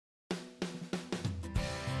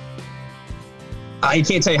I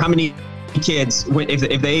can't tell you how many kids,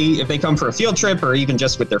 if they come for a field trip or even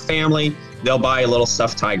just with their family, they'll buy a little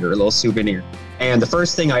stuffed tiger, a little souvenir. And the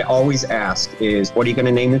first thing I always ask is, what are you going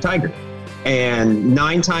to name the tiger? And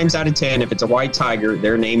 9 times out of 10, if it's a white tiger,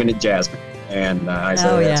 they're naming it Jasmine. And I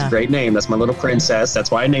said, that's a great name. That's my little princess.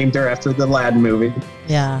 That's why I named her after the Aladdin movie.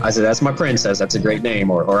 Yeah. I said, that's my princess. That's a great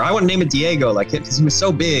name. Or I want to name it Diego, because he was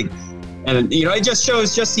so big. And, it just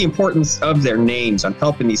shows just the importance of their names on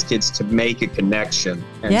helping these kids to make a connection.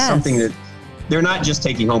 And something that they're not just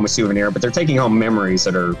taking home a souvenir, but they're taking home memories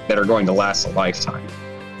that are going to last a lifetime.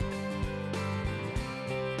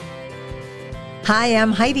 Hi,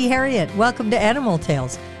 I'm Heidi Harriet. Welcome to Animal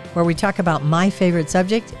Tales, where we talk about my favorite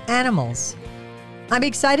subject, animals. I'm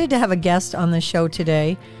excited to have a guest on the show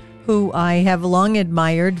today who I have long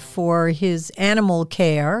admired for his animal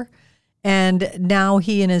care. And now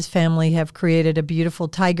he and his family have created a beautiful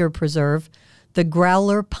tiger preserve, the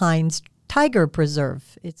Growler Pines Tiger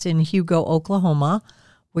Preserve. It's in Hugo, Oklahoma,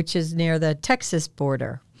 which is near the Texas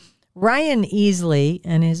border. Ryan Easley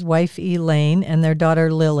and his wife Elaine and their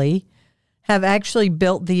daughter Lily have actually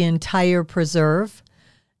built the entire preserve.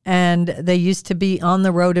 And they used to be on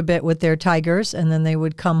the road a bit with their tigers, and then they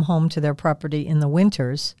would come home to their property in the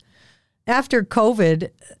winters. After COVID,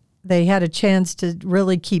 they had a chance to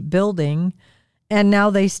really keep building, and now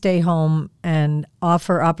they stay home and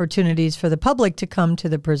offer opportunities for the public to come to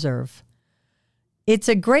the preserve. It's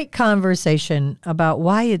a great conversation about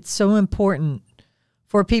why it's so important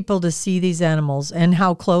for people to see these animals and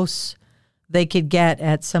how close they could get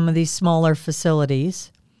at some of these smaller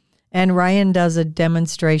facilities. And Ryan does a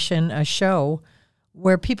demonstration, a show,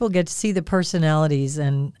 where people get to see the personalities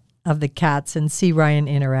of the cats and see Ryan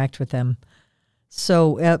interact with them.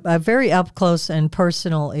 So a very up close and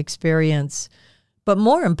personal experience, but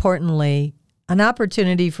more importantly, an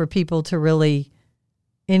opportunity for people to really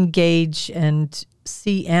engage and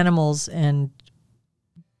see animals and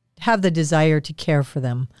have the desire to care for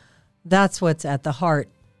them. That's what's at the heart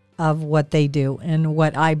of what they do and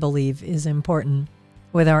what I believe is important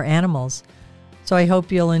with our animals. So I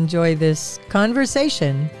hope you'll enjoy this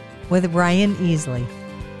conversation with Ryan Easley.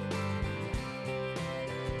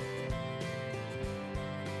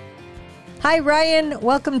 Hi, Ryan.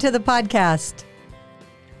 Welcome to the podcast.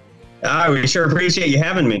 We sure appreciate you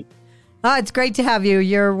having me. Oh, it's great to have you.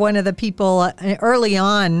 You're one of the people early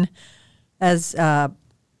on as I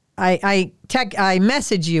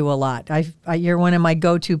message you a lot. You're one of my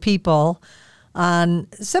go-to people on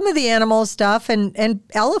some of the animal stuff and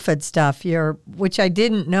elephant stuff, which I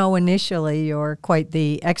didn't know initially. You're quite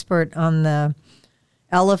the expert on the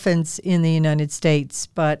elephants in the United States.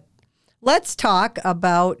 But let's talk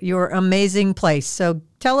about your amazing place. So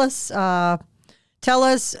tell us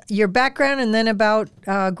your background and then about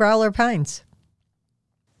Growler Pines.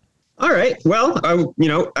 All right. Well,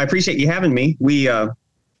 I appreciate you having me.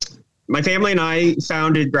 My family and I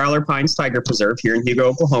founded Growler Pines Tiger Preserve here in Hugo,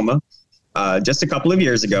 Oklahoma, just a couple of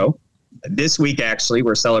years ago. This week, actually,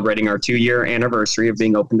 we're celebrating our 2-year anniversary of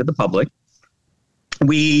being open to the public.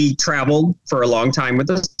 We traveled for a long time with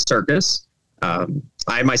the circus.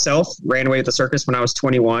 I myself ran away with the circus when I was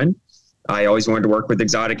 21. I always wanted to work with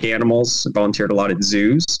exotic animals, volunteered a lot at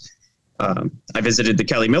zoos. I visited the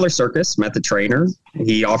Kelly Miller Circus, met the trainer.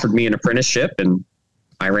 He offered me an apprenticeship, and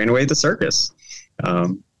I ran away with the circus.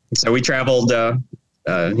 So we traveled.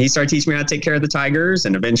 He started teaching me how to take care of the tigers,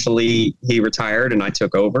 and eventually he retired, and I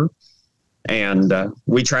took over. And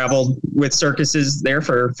we traveled with circuses there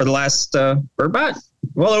for the last, for about,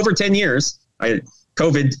 over 10 years.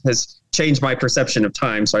 COVID has changed my perception of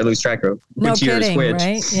time, so I lose track of which year is which.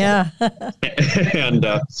 Right? Yeah. And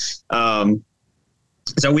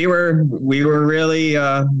so we were really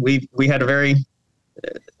we had a very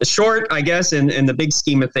short, I guess, in the big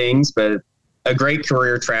scheme of things, but a great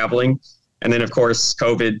career traveling. And then, of course,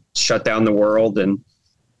 COVID shut down the world, and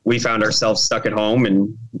we found ourselves stuck at home.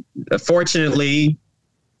 And fortunately,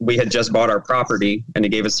 we had just bought our property, and it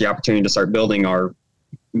gave us the opportunity to start building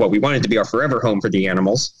what we wanted to be our forever home for the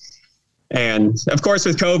animals. And of course,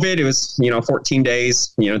 with COVID, it was, 14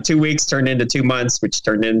 days, 2 weeks turned into 2 months, which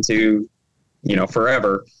turned into,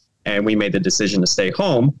 forever. And we made the decision to stay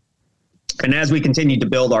home. And as we continued to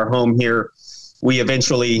build our home here, we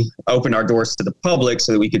eventually opened our doors to the public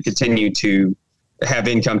so that we could continue to have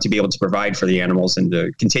income to be able to provide for the animals and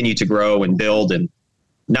to continue to grow and build and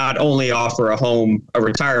not only offer a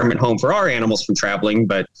retirement home for our animals from traveling,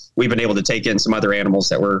 but we've been able to take in some other animals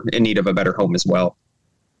that were in need of a better home as well.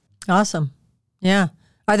 Awesome. Yeah.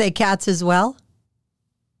 Are they cats as well?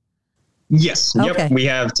 Yes. Okay. Yep. We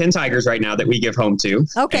have 10 tigers right now that we give home to.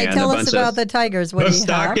 Okay. Tell us about the tigers. What do you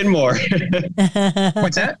stock have? and more.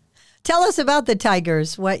 What's that? Tell us about the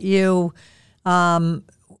tigers. What you, I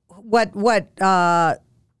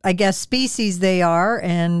guess species they are,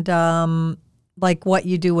 and like what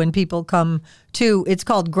you do when people come to. It's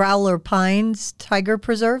called Growler Pines Tiger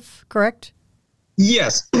Preserve, correct?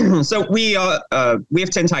 Yes. So we have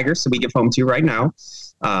 10 tigers, so we give home to right now.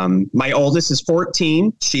 My oldest is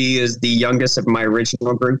 14. She is the youngest of my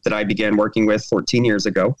original group that I began working with 14 years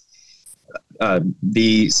ago.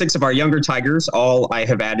 The 6 of our younger tigers, all I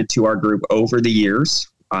have added to our group over the years.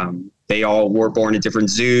 They all were born at different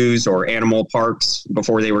zoos or animal parks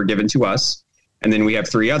before they were given to us. And then we have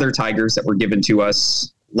 3 other tigers that were given to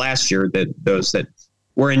us last year, those that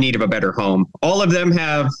were in need of a better home. All of them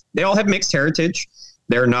they all have mixed heritage.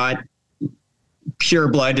 They're not pure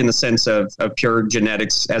blood in the sense of pure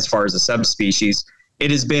genetics as far as a subspecies.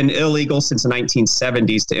 It has been illegal since the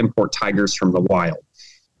 1970s to import tigers from the wild.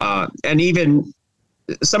 And even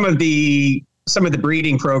some of the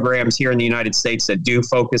breeding programs here in the United States that do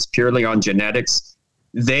focus purely on genetics,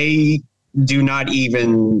 they do not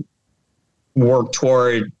even work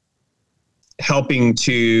toward helping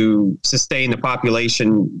to sustain the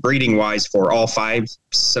population breeding wise for all 5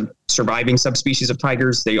 surviving subspecies of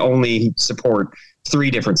tigers. They only support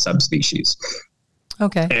 3 different subspecies.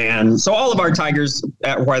 Okay. And so all of our tigers,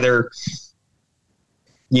 whether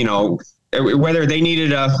they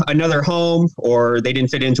needed another home or they didn't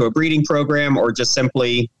fit into a breeding program or just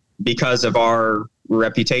simply because of our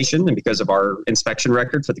reputation and because of our inspection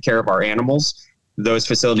record for the care of our animals, those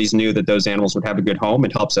facilities knew that those animals would have a good home.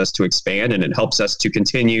 It helps us to expand, and it helps us to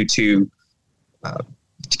continue to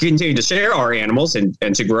share our animals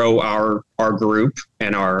and to grow our group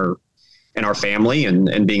and our family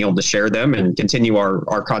and being able to share them and continue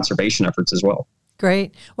our conservation efforts as well.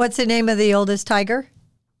 Great. What's the name of the oldest tiger?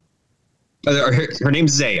 Her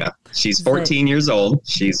name's Zaya. She's 14 years old.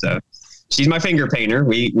 She's my finger painter.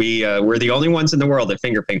 We're the only ones in the world that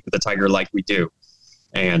finger paint with a tiger like we do.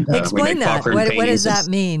 And explain that. What does that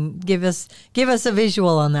mean? Give us a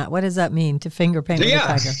visual on that. What does that mean to finger paint with a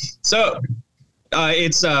tiger? So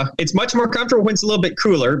it's much more comfortable when it's a little bit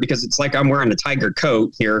cooler because it's like I'm wearing a tiger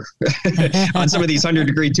coat here on some of these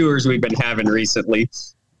 100-degree tours we've been having recently.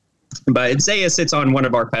 But Zaya sits on one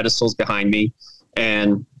of our pedestals behind me,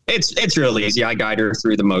 and it's really easy. I guide her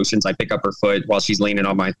through the motions. I pick up her foot while she's leaning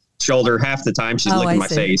on my shoulder. Half the time she's licking my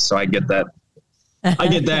face, so I get that.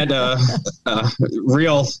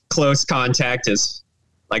 Real close contact is,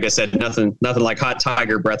 like I said, nothing like hot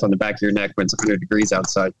tiger breath on the back of your neck when it's 100 degrees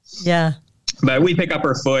outside. Yeah. But we pick up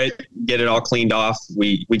her foot, get it all cleaned off.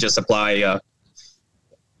 We just apply,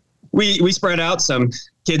 we spread out some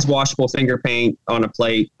kids washable finger paint on a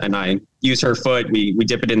plate, and I use her foot. We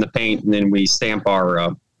dip it in the paint, and then we stamp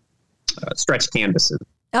our stretch canvases.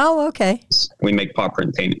 Oh, okay. We make paw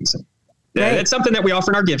print paintings. Right. It's something that we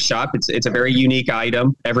offer in our gift shop. It's a very unique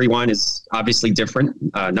item. Everyone is obviously different.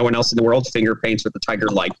 No one else in the world finger paints with the tiger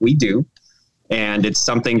like we do. And it's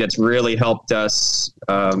something that's really helped us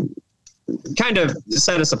kind of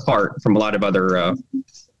set us apart from a lot of other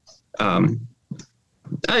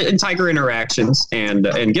tiger interactions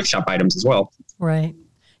and gift shop items as well. Right.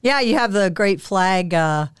 Yeah, you have the great flag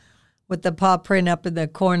with the paw print up in the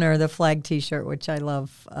corner, the flag T-shirt, which I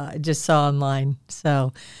love. I just saw online.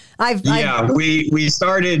 So we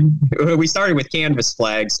started with canvas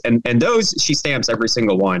flags, and those she stamps every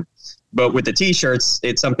single one. But with the T-shirts,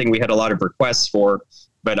 it's something we had a lot of requests for.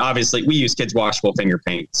 But obviously, we use kids washable finger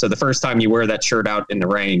paint. So the first time you wear that shirt out in the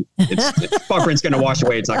rain, paw print's going to wash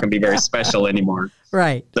away. It's not going to be very special anymore.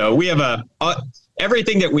 Right. So we have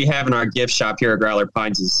everything that we have in our gift shop here at Growler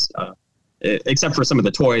Pines is. Except for some of the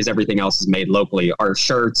toys, everything else is made locally. Our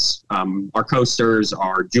shirts, our coasters,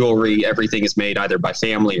 our jewelry, everything is made either by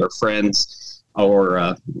family or friends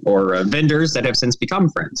or vendors that have since become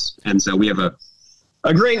friends. And so we have a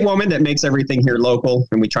great woman that makes everything here local,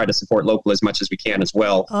 and we try to support local as much as we can as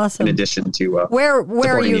well. Awesome. In addition to where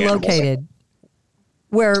are you located?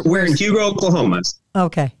 We're in Hugo, Oklahoma.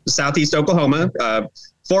 Okay. Southeast Oklahoma,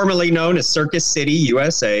 formerly known as Circus City,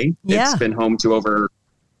 USA. Yeah. It's been home to over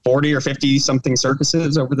 40 or 50 something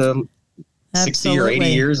circuses over the 60 or 80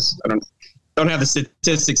 years. I don't have the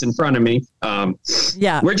statistics in front of me.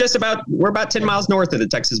 We're about 10 miles north of the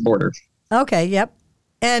Texas border. Okay. Yep.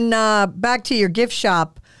 And back to your gift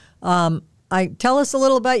shop. Tell us a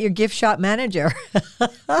little about your gift shop manager.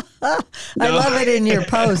 I love it in your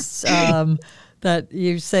posts that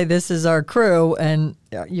you say this is our crew and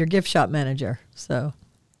your gift shop manager. So.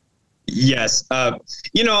 Yes.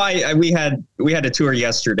 We had a tour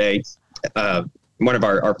yesterday, one of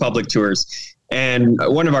our public tours, and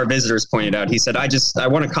one of our visitors pointed out, he said, I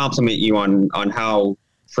want to compliment you on how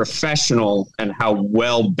professional and how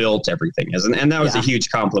well built everything is. And that was a huge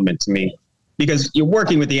compliment to me, because you're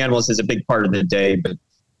working with the animals is a big part of the day, but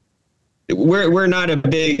we're not a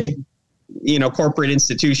big, corporate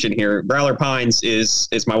institution here. Growler Pines is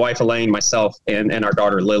my wife, Elaine, myself, and our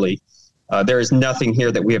daughter, Lily. There is nothing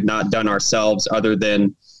here that we have not done ourselves other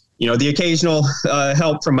than, the occasional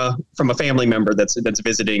help from a family member that's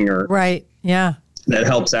visiting or right. Yeah. that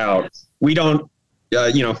helps out. We don't,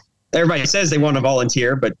 everybody says they want to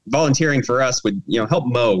volunteer, but volunteering for us would, help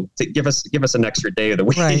mow, to give us an extra day of the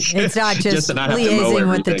week. Right. It's not just to not have to mow liaising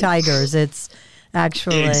with the everything. tigers. It's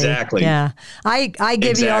actually, exactly. Yeah. I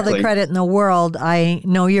give you all the credit in the world. I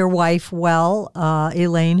know your wife well,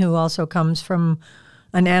 Elaine, who also comes from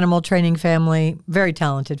an animal training family, very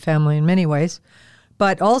talented family in many ways,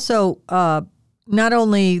 but also not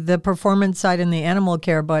only the performance side and the animal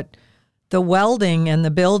care, but the welding and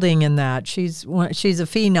the building and that. She's a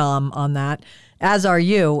phenom on that, as are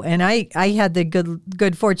you. And I had the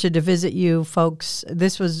good fortune to visit you folks.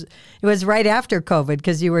 It was right after COVID,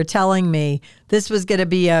 because you were telling me this was going to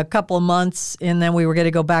be a couple of months and then we were going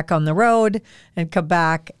to go back on the road and come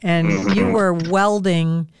back. And you were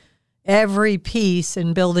welding every piece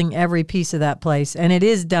and building every piece of that place. And it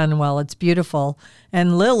is done well. It's beautiful.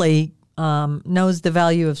 And Lily knows the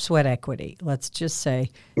value of sweat equity. Let's just say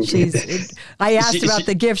I asked about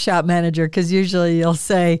the gift shop manager, because usually you'll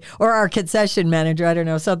say, or our concession manager, I don't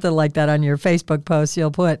know, something like that on your Facebook post.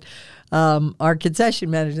 You'll put our concession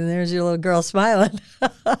manager, and there's your little girl smiling.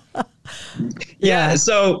 Yeah.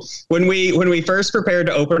 So when we first prepared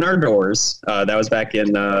to open our doors, that was back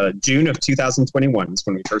in June of 2021 is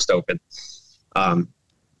when we first opened.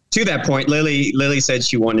 To that point, Lily said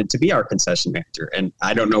she wanted to be our concession manager, and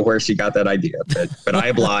I don't know where she got that idea, but I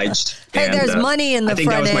obliged. Hey, and, there's money in the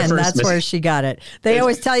front end. That's where she got it. They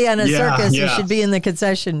always tell you in a circus you should be in the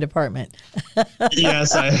concession department.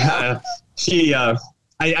 Yes, I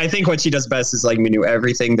think what she does best is like me do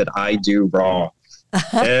everything that I do wrong.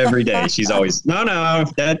 Every day, she's always, no,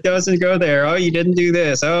 that doesn't go there. Oh, you didn't do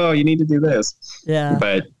this. Oh, you need to do this. Yeah.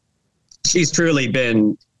 But she's truly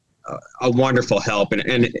been a wonderful help.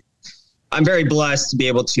 And I'm very blessed to be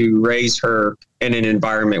able to raise her in an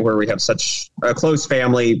environment where we have such a close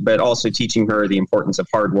family, but also teaching her the importance of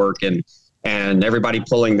hard work and everybody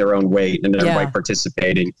pulling their own weight and everybody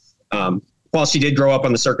participating. While she did grow up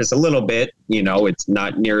on the circus a little bit, it's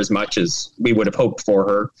not near as much as we would have hoped for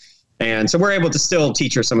her. And so we're able to still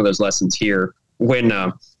teach her some of those lessons here. When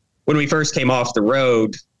we first came off the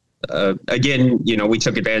road, again, we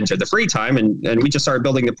took advantage of the free time and we just started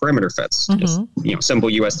building the perimeter fence. Just, simple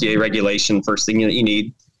USDA regulation, first thing that you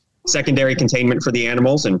need. Secondary containment for the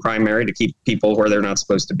animals, and primary to keep people where they're not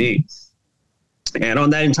supposed to be. And on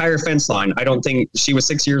that entire fence line, I don't think, she was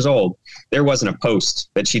 6 years old, there wasn't a post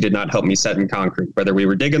that she did not help me set in concrete. Whether we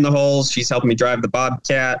were digging the holes, she's helping me drive the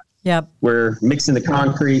Bobcat. Yep. We're mixing the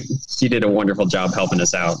concrete. She did a wonderful job helping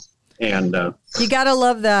us out. And you got to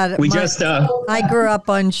love that. I grew up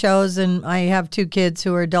on shows, and I have two kids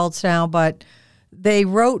who are adults now, but they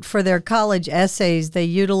wrote for their college essays. They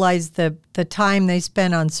utilized the time they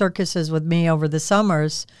spent on circuses with me over the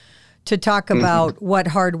summers to talk about what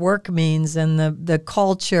hard work means and the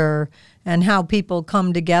culture and how people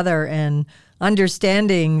come together, and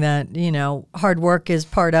understanding that, hard work is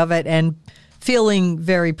part of it, and feeling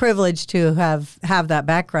very privileged to have that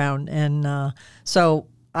background. And so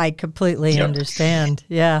I completely understand.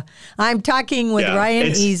 Yeah. I'm talking with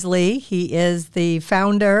Ryan Easley. He is the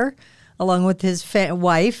founder, along with his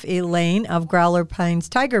wife, Elaine, of Growler Pines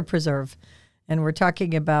Tiger Preserve. And we're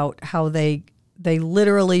talking about how they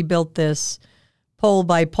literally built this pole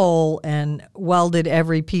by pole and welded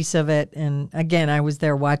every piece of it. And again, I was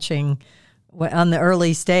there watching on the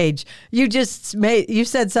early stage. You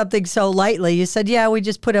said something so lightly. You said, we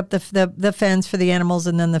just put up the fence for the animals,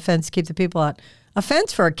 and then the fence to keep the people out. A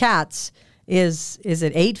fence for cats is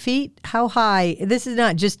it 8 feet? How high? This is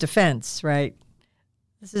not just a fence, right?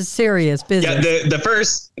 This is serious business. Yeah,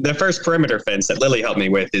 the first perimeter fence that Lily helped me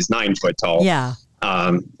with is 9 foot tall. Yeah.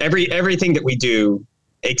 Everything that we do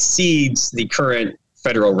exceeds the current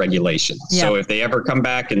federal regulations. Yeah. So if they ever come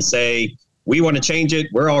back and say, we want to change it,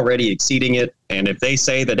 we're already exceeding it. And if they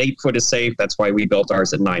say that 8 foot is safe, that's why we built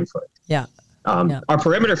ours at 9 foot. Yeah. Our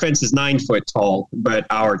perimeter fence is 9 foot tall, but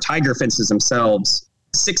our tiger fences themselves,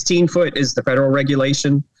 16 foot is the federal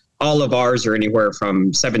regulation. All of ours are anywhere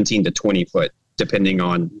from 17 to 20 foot, depending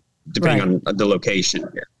on the location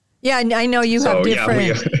here. Yeah, I know you have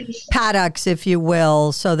different paddocks, if you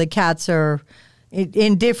will. So the cats are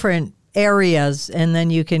in different areas, and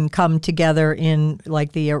then you can come together in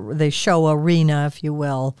like the show arena, if you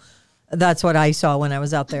will. That's what I saw when I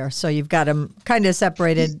was out there. So you've got them kind of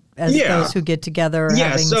separated as those who get together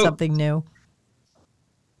having something new.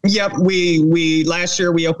 Yep. We last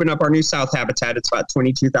year we opened up our new South Habitat. It's about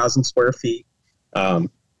 22,000 square feet.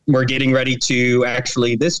 We're getting ready to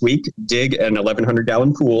actually this week dig an 1,100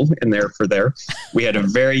 gallon pool in there. We had a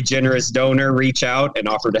very generous donor reach out and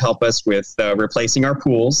offer to help us with replacing our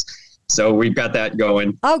pools. So we've got that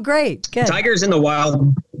going. Oh, great. Good. Tigers in the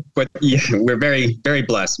wild, but yeah, we're very, very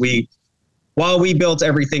blessed. While we built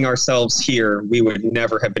everything ourselves here, we would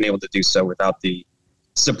never have been able to do so without the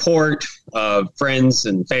support of friends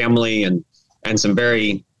and family and some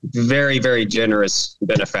very, very, very generous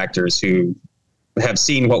benefactors who have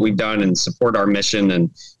seen what we've done and support our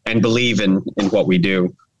mission and believe in what we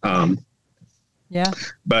do.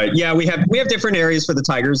 But yeah, we have different areas for the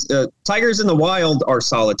tigers. Tigers in the wild are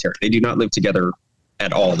solitary. They do not live together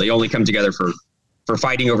at all. They only come together for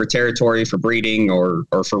fighting over territory, for breeding, or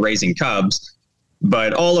for raising cubs.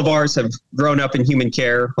 But all of ours have grown up in human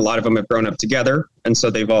care. A lot of them have grown up together. And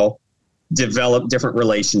so they've all developed different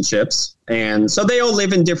relationships. And so they all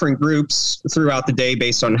live in different groups throughout the day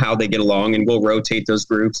based on how they get along. And we'll rotate those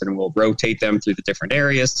groups and we'll rotate them through the different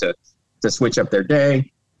areas to switch up their day.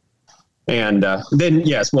 And then,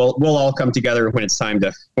 yes, we'll all come together when it's time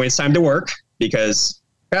to work, because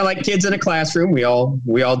kind of like kids in a classroom, we all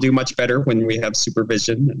do much better when we have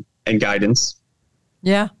supervision and guidance.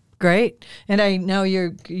 Yeah, great. And I know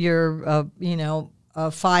you're 5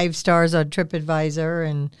 stars on TripAdvisor,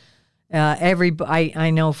 and I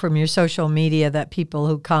know from your social media that people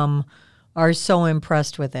who come are so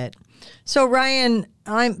impressed with it. So Ryan,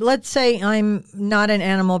 let's say I'm not an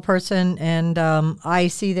animal person, and I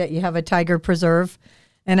see that you have a tiger preserve,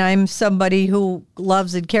 and I'm somebody who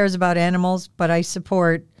loves and cares about animals, but I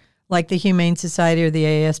support like the Humane Society or the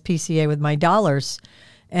ASPCA with my dollars.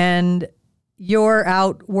 And you're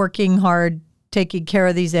out working hard, taking care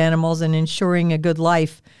of these animals and ensuring a good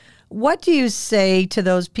life. What do you say to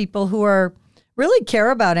those people who are really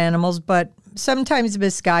care about animals, but sometimes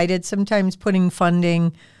misguided, sometimes putting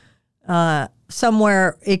funding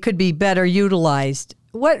somewhere it could be better utilized?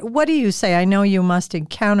 What do you say? I know you must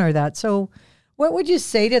encounter that. So what would you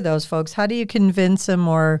say to those folks? How do you convince them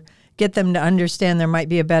or get them to understand there might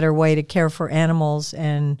be a better way to care for animals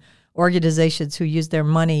and organizations who use their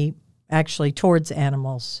money actually towards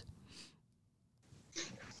animals?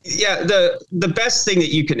 Yeah, the best thing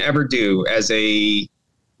that you can ever do as a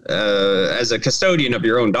custodian of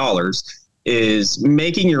your own dollars is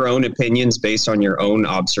making your own opinions based on your own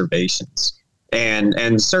observations,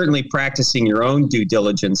 and certainly practicing your own due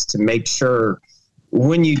diligence to make sure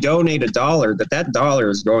when you donate $1 that dollar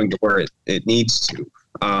is going to where it needs to.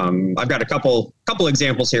 I've got a couple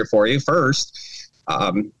examples here for you. First,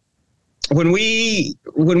 when we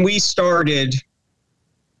started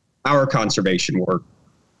our conservation work,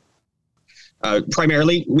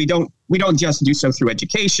 primarily we don't just do so through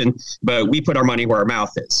education, but we put our money where our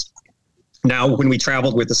mouth is. Now, when we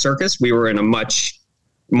traveled with the circus, we were in a much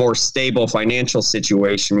more stable financial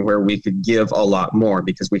situation where we could give a lot more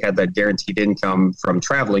because we had that guaranteed income from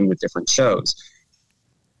traveling with different shows.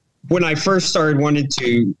 When I first started wanting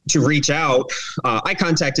to reach out, I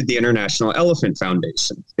contacted the International Elephant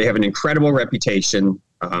Foundation. They have an incredible reputation,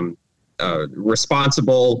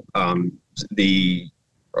 responsible.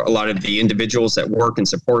 A lot of the individuals that work and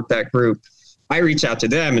support that group, I reached out to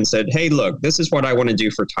them and said, hey, look, this is what I want to do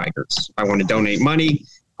for tigers. I want to donate money.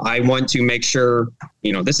 I want to make sure,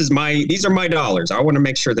 these are my dollars. I want to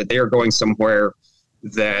make sure that they are going somewhere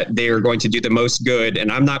that they are going to do the most good. And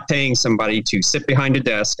I'm not paying somebody to sit behind a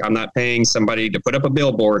desk. I'm not paying somebody to put up a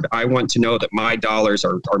billboard. I want to know that my dollars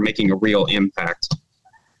are making a real impact.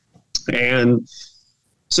 And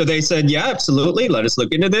so they said, yeah, absolutely. Let us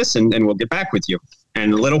look into this and we'll get back with you.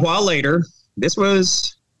 And a little while later, this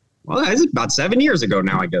was about 7 years ago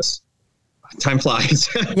now, I guess. Time flies.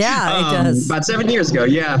 Yeah, it does. About 7 years ago,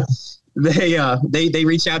 yeah. They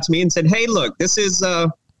reached out to me and said, hey, look, this is,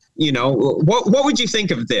 what would you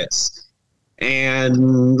think of this?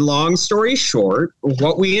 And long story short,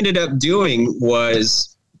 what we ended up doing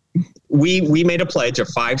was we made a pledge of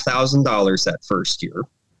 $5,000 that first year.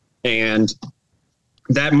 And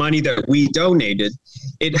that money that we donated,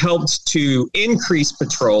 it helped to increase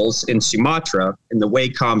patrols in Sumatra in the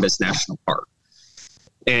Waikambas National Park.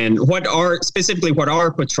 And what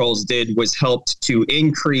our patrols did was helped to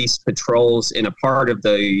increase patrols in a part of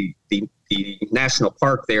the national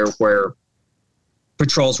park there where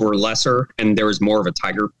patrols were lesser and there was more of a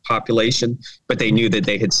tiger population, but they knew that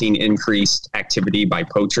they had seen increased activity by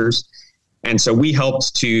poachers. And so we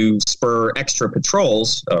helped to spur extra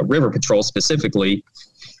patrols, river patrols specifically,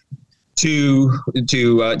 to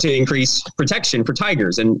increase protection for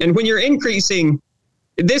tigers. And when you're increasing,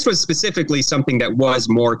 this was specifically something that was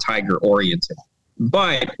more tiger oriented.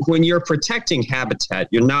 But when you're protecting habitat,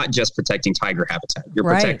 you're not just protecting tiger habitat. You're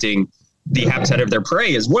protecting the habitat of their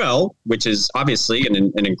prey as well, which is obviously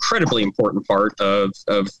an incredibly important part of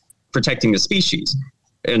protecting the species.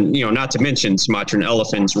 And, not to mention Sumatran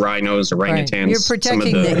elephants, rhinos, orangutans, You're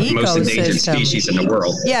protecting some of the the most endangered species in the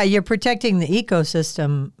world. Yeah, you're protecting the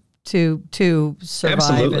ecosystem to survive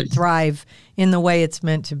Absolutely. and thrive in the way it's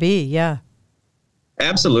meant to be. Yeah.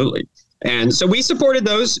 Absolutely. And so we supported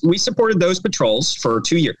those patrols for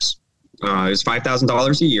 2 years. It was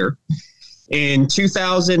 $5,000 a year. In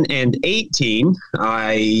 2018,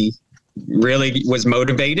 I really was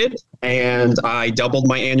motivated, and I doubled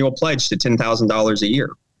my annual pledge to $10,000 a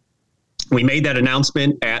year. We made that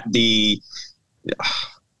announcement at I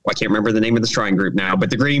can't remember the name of the shrine group now, but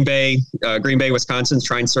the Green Bay, Wisconsin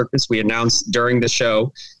Shrine Circus. We announced during the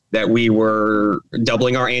show that we were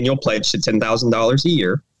doubling our annual pledge to $10,000 a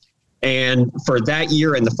year. And for that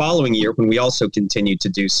year and the following year, when we also continued to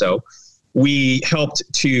do so, we helped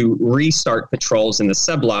to restart patrols in the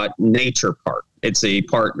Seblot Nature Park. It's a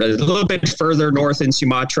part a little bit further north in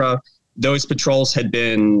Sumatra. Those patrols had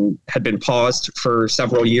been paused for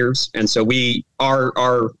several years, and so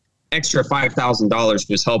our extra $5,000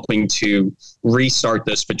 was helping to restart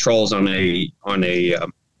those patrols on a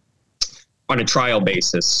trial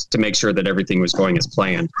basis to make sure that everything was going as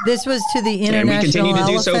planned. This was to the International And we continue to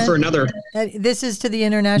Elephant? do so for another. This is to the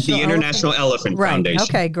International Elephant right. Foundation.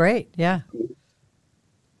 Okay, great. Yeah.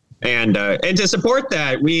 And to support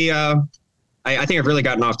that, we I think I've really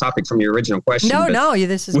gotten off topic from your original question. No,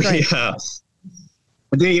 this is great.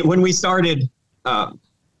 When we started,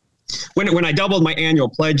 when I doubled my annual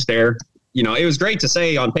pledge there, it was great to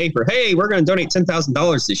say on paper, hey, we're going to donate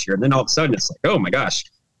 $10,000 this year. And then all of a sudden it's like, oh my gosh,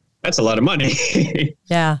 that's a lot of money.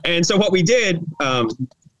 Yeah. And so what we did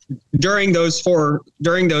during those four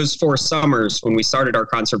summers when we started our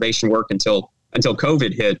conservation work until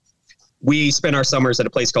COVID hit, we spent our summers at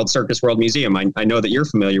a place called Circus World Museum. I know that you're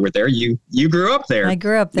familiar with there. You grew up there. I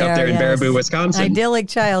grew up there. Up there in yes. Baraboo, Wisconsin. Idyllic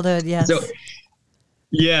childhood, yes. So,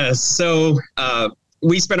 yes. So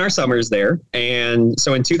we spent our summers there. And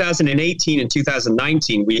so in 2018 and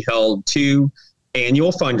 2019, we held 2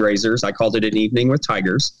 annual fundraisers. I called it An Evening with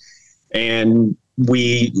Tigers. And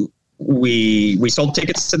we sold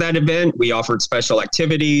tickets to that event. We offered special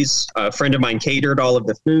activities. A friend of mine catered all of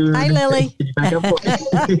the food. Hi, Lily. Can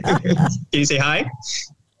you say hi?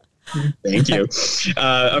 Thank you.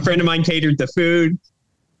 A friend of mine catered the food.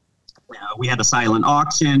 We had a silent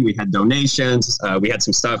auction. We had donations. We had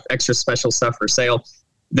some extra special stuff for sale.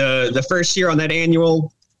 The first year on that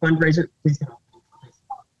annual fundraiser,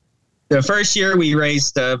 the first year we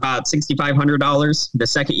raised about $6,500. The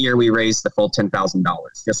second year we raised the full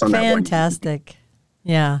 $10,000 just on that one. Fantastic.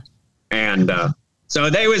 Yeah. And so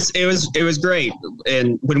it was great.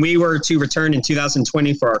 And when we were to return in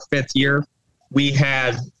 2020 for our 5th year, we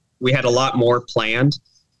had a lot more planned.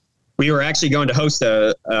 We were actually going to host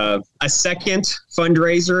a second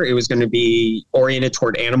fundraiser. It was going to be oriented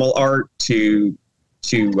toward animal art to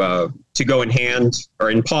go in hand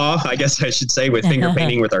or in paw, I guess I should say, with finger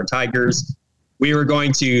painting with our tigers. We were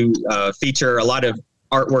going to feature a lot of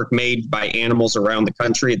artwork made by animals around the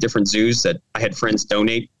country at different zoos that I had friends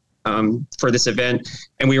donate for this event.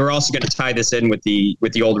 And we were also going to tie this in with the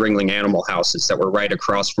old Ringling animal houses that were right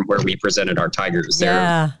across from where we presented our tigers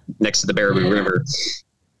there next to the Baraboo River.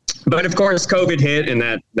 But of course, COVID hit and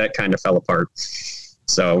that kind of fell apart.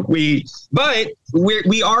 So we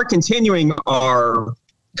are continuing our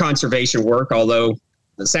conservation work, although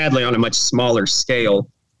sadly on a much smaller scale.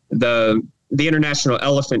 The International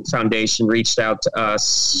Elephant Foundation reached out to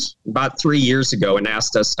us about 3 years ago and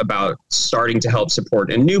asked us about starting to help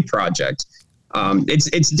support a new project.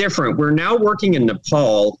 It's different. We're now working in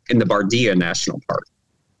Nepal in the Bardia National Park.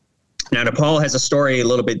 Now, Nepal has a story a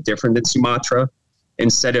little bit different than Sumatra.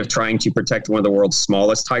 Instead of trying to protect one of the world's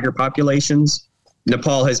smallest tiger populations,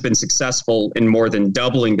 Nepal has been successful in more than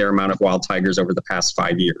doubling their amount of wild tigers over the past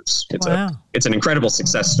 5 years. It's an incredible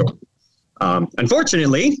success story.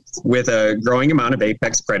 Unfortunately, with a growing amount of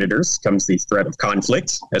apex predators comes the threat of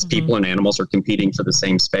conflict as people and animals are competing for the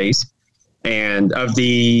same space. And of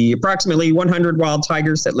the approximately 100 wild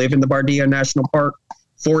tigers that live in the Bardia National Park,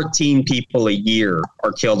 14 people a year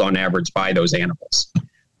are killed on average by those animals.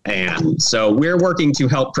 And so we're working to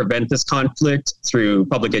help prevent this conflict through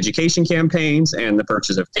public education campaigns and the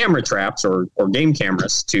purchase of camera traps or game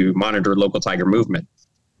cameras to monitor local tiger movement.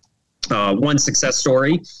 One success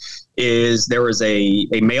story is there was a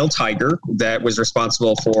male tiger that was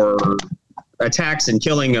responsible for attacks and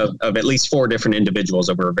killing of at least 4 different individuals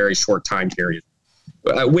over a very short time period.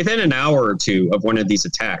 Within an hour or two of one of these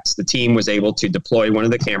attacks, the team was able to deploy one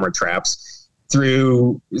of the camera traps.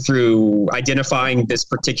 Through identifying this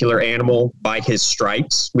particular animal by his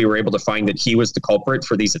stripes, we were able to find that he was the culprit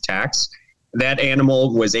for these attacks. That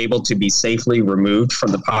animal was able to be safely removed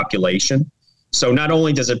from the population. So not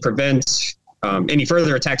only does it prevent any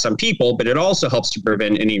further attacks on people, but it also helps to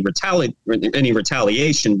prevent any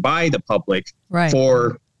retaliation by the public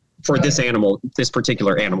for this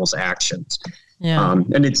particular animal's actions. Yeah.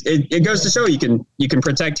 And it goes to show you can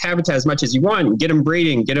protect habitat as much as you want, get them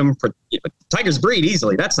breeding, tigers breed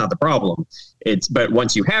easily. That's not the problem. But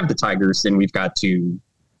once you have the tigers, then we've got to,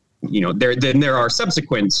 there are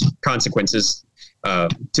subsequent consequences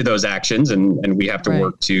to those actions, and we have to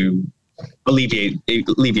work to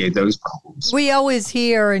alleviate those problems. We always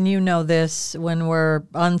hear, and you know this, when we're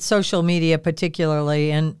on social media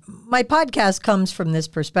particularly, and my podcast comes from this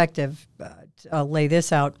perspective. I'll lay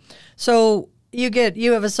this out. So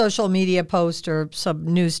you have a social media post or some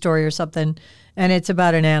news story or something, and it's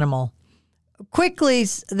about an animal. Quickly,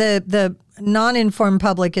 the non-informed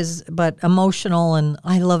public is but emotional, and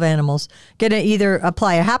I love animals, going to either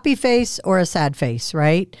apply a happy face or a sad face,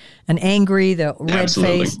 right? An angry, the red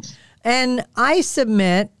face. And I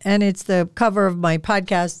submit, and it's the cover of my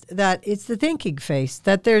podcast, that it's the thinking face,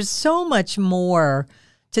 that there's so much more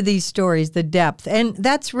to these stories, the depth. And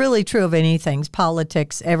that's really true of anything,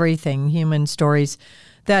 politics, everything, human stories,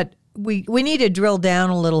 that we need to drill down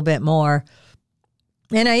a little bit more.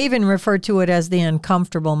 And I even refer to it as the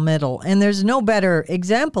uncomfortable middle. And there's no better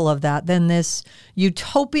example of that than this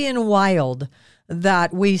utopian wild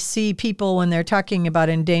that we see people when they're talking about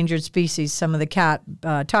endangered species, some of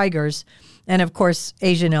the tigers, and of course,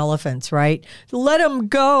 Asian elephants, right? Let them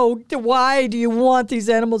go. Why do you want these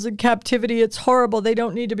animals in captivity? It's horrible. They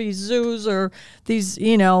don't need to be zoos or these,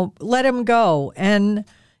 let them go. And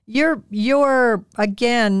your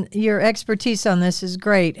expertise on this is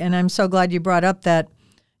great. And I'm so glad you brought up that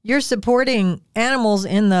you're supporting animals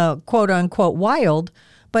in the quote unquote wild,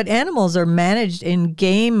 but animals are managed in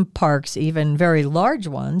game parks, even very large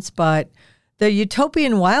ones. But the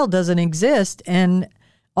utopian wild doesn't exist. And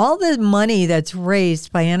all the money that's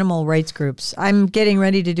raised by animal rights groups, I'm getting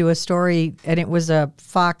ready to do a story, and it was a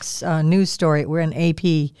Fox News story. We're in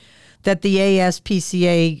AP, that the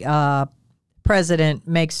ASPCA president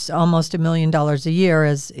makes almost $1 million a year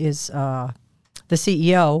as the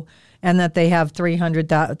CEO, and that they have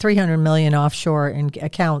 300 million offshore in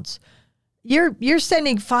accounts. You're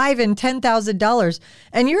sending $5,000 and $10,000,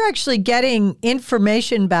 and you're actually getting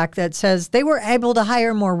information back that says they were able to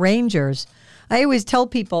hire more rangers. I always tell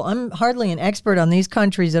people I'm hardly an expert on these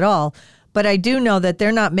countries at all, but I do know that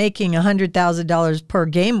they're not making $100,000 per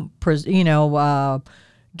game,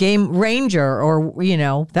 game ranger or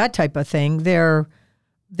that type of thing. They're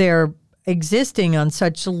existing on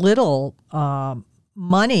such little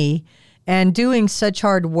money and doing such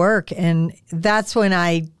hard work, and that's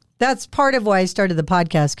part of why I started the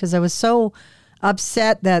podcast, because I was so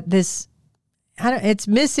upset that it's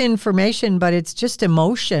misinformation, but it's just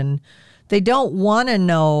emotion. They don't want to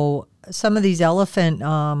know. Some of these elephant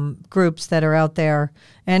groups that are out there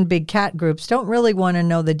and big cat groups don't really want to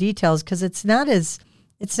know the details, because it's not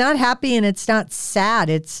happy and it's not sad.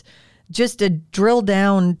 It's just a drill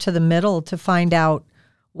down to the middle to find out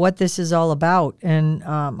what this is all about. And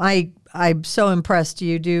I'm so impressed.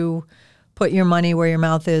 You do put your money where your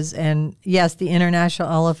mouth is. And yes, the International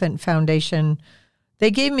Elephant Foundation, they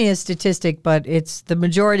gave me a statistic, but it's the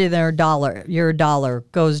majority of your dollar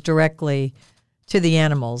goes directly to the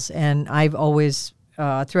animals. And I've always,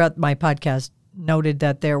 throughout my podcast, noted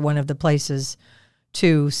that they're one of the places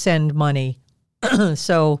to send money.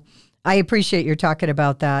 So I appreciate your talking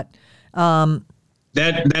about that.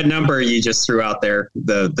 That number you just threw out there,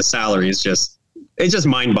 the salary is it's just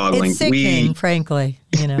mind-boggling. It's sickening, frankly,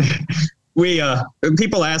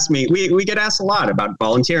 People ask me, we get asked a lot about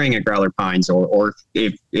volunteering at Growler Pines or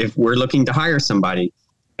if we're looking to hire somebody.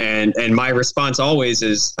 And my response always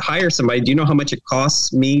is, hire somebody. Do you know how much it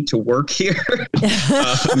costs me to work here?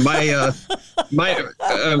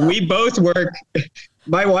 We both work.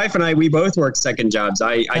 My wife and we both work second jobs.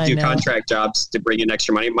 I do contract jobs to bring in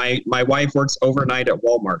extra money. My wife works overnight at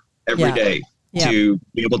Walmart every day to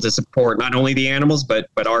be able to support not only the animals, but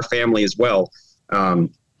our family as well.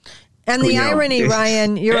 And the irony,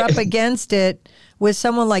 Ryan, you're up against it with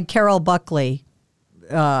someone like Carol Buckley.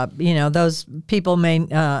 Those people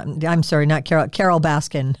I'm sorry, not Carol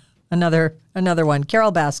Baskin, another one,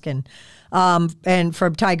 Carol Baskin, and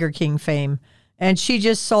from Tiger King fame. And she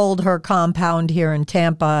just sold her compound here in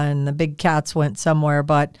Tampa, and the big cats went somewhere.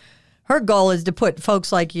 But her goal is to put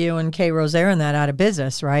folks like you and Kay Rosaire and that out of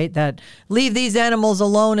business, right? That leave these animals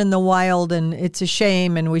alone in the wild, and it's a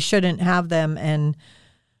shame, and we shouldn't have them. And,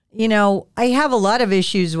 I have a lot of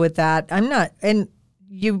issues with that. I'm not, and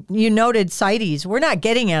you noted CITES. We're not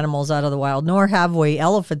getting animals out of the wild, nor have we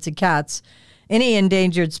elephants and cats, any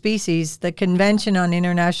endangered species. The Convention on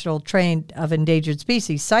International Trade of Endangered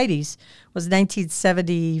Species, CITES, was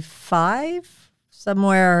 1975,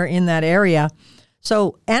 somewhere in that area.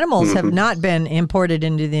 So animals have not been imported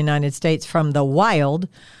into the United States from the wild.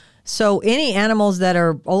 So any animals that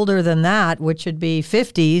are older than that, which would be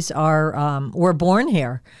 50s, were born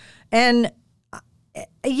here. And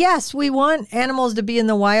yes, we want animals to be in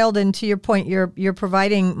the wild. And to your point, you're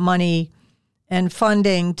providing money and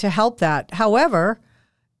funding to help that. However,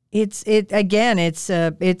 there's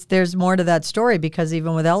more to that story, because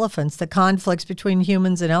even with elephants, the conflicts between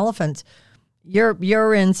humans and elephants.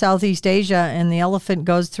 You're in Southeast Asia, and the elephant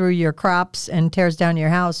goes through your crops and tears down your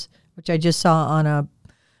house, which I just saw on a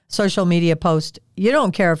social media post. You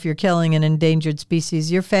don't care if you're killing an endangered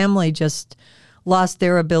species. Your family just lost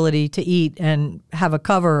their ability to eat and have a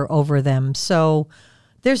cover over them. So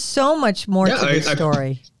there's so much more to the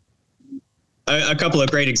story. A couple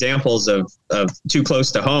of great examples of too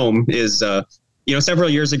close to home is, several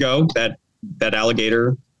years ago that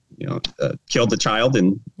alligator killed a child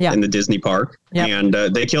in the Disney park. Yep. And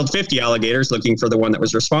they killed 50 alligators looking for the one that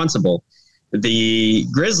was responsible. The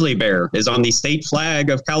grizzly bear is on the state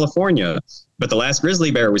flag of California, but the last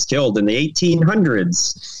grizzly bear was killed in the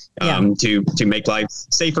 1800s to make life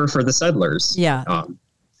safer for the settlers.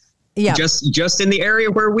 Just in the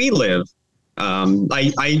area where we live.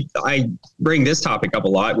 I bring this topic up a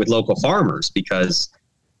lot with local farmers because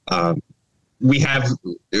we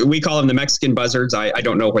call them the Mexican buzzards. I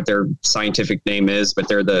don't know what their scientific name is, but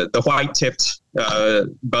they're the white-tipped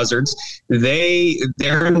buzzards.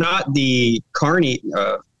 They're not the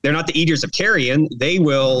they're not the eaters of carrion. They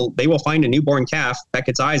will find a newborn calf, peck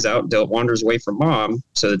its eyes out until it wanders away from mom,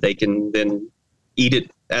 so that they can then eat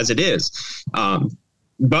it as it is.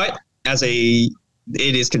 But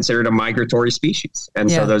it is considered a migratory species,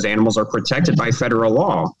 and so those animals are protected by federal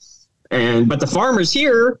law. But the farmers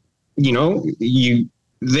here,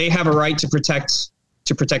 they have a right to protect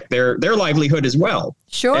their livelihood as well.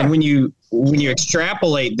 Sure. And when you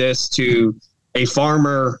extrapolate this to a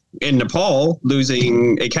farmer in Nepal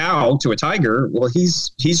losing a cow to a tiger, well,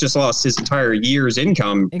 he's just lost his entire year's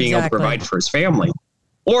income being able to provide for his family.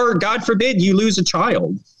 Or God forbid you lose a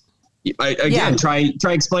child. Try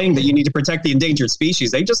explaining that you need to protect the endangered species.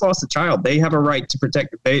 They just lost a child. They have a right to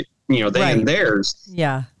protect and theirs.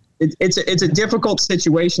 Yeah. It's a difficult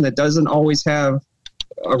situation that doesn't always have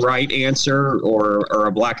a right answer or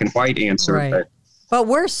a black and white answer. Right. But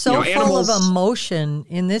we're so full of emotion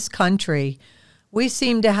in this country. We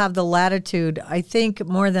seem to have the latitude, I think,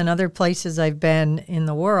 more than other places I've been in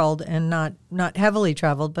the world, and not heavily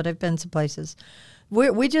traveled, but I've been some places.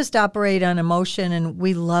 We just operate on emotion, and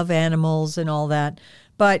we love animals and all that.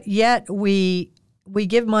 But yet we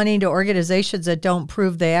give money to organizations that don't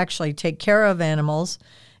prove they actually take care of animals.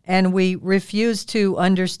 And we refuse to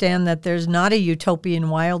understand that there's not a utopian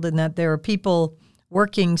wild, and that there are people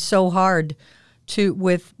working so hard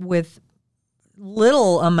with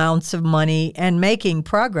little amounts of money and making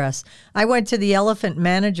progress. I went to the Elephant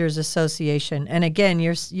Managers Association, and again,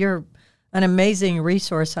 you're an amazing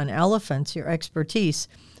resource on elephants, your expertise.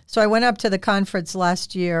 So I went up to the conference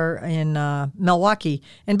last year in Milwaukee,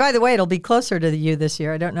 and by the way, it'll be closer to you this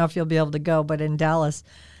year. I don't know if you'll be able to go, but in Dallas.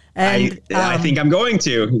 And I think I'm going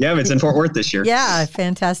to. Yeah, it's in Fort Worth this year. Yeah,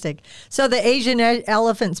 fantastic. So the Asian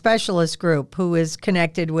Elephant Specialist Group, who is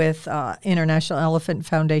connected with International Elephant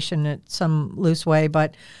Foundation in some loose way,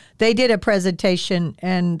 but they did a presentation,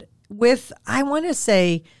 and with, I want to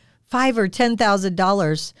say, $5,000 or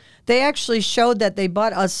 $10,000, they actually showed that they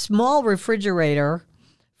bought a small refrigerator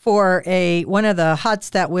for one of the huts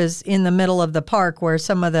that was in the middle of the park where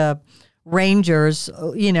some of the rangers,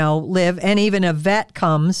 live, and even a vet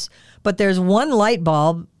comes, but there's one light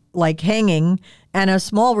bulb hanging and a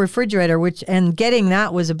small refrigerator, and getting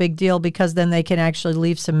that was a big deal because then they can actually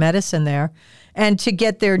leave some medicine there, and to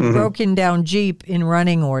get their broken down Jeep in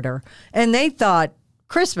running order. And they thought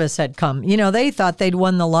Christmas had come, they thought they'd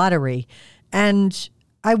won the lottery. And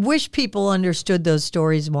I wish people understood those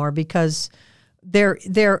stories more, because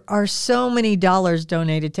there are so many dollars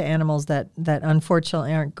donated to animals that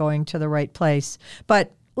unfortunately aren't going to the right place.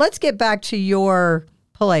 But let's get back to your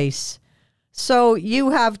place. So you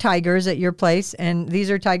have tigers at your place, and these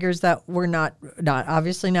are tigers that were not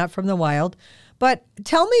obviously not from the wild. But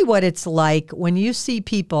tell me what it's like when you see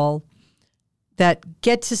people that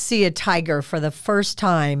get to see a tiger for the first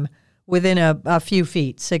time. within a few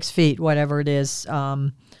feet, 6 feet, whatever it is,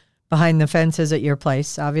 behind the fences at your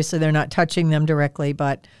place. Obviously, they're not touching them directly,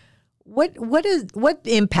 but what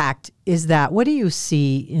impact is that? What do you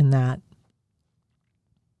see in that?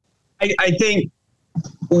 I think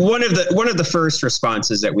one of the first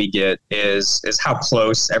responses that we get is how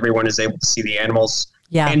close everyone is able to see the animals.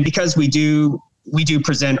 Yeah. And because we do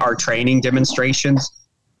present our training demonstrations,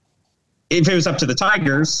 if it was up to the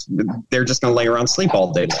tigers, they're just going to lay around and sleep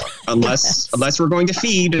all day, unless we're going to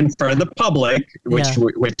feed in front of the public, which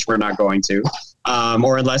we're not going to,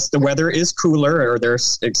 or unless the weather is cooler or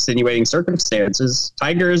there's extenuating circumstances.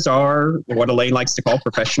 Tigers are what Elaine likes to call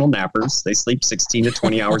professional nappers. They sleep 16 to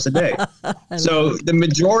 20 hours a day. So the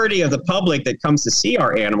majority of the public that comes to see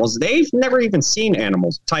our animals, they've never even seen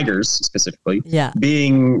animals, tigers specifically,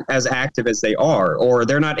 being as active as they are, or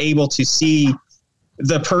they're not able to see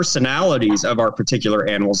the personalities of our particular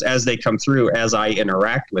animals as they come through, as I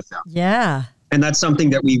interact with them. Yeah. And that's something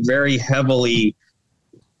that we very heavily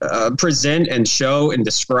present and show and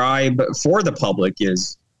describe for the public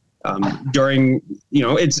is during,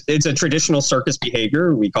 it's a traditional circus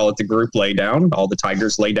behavior. We call it the group lay down. All the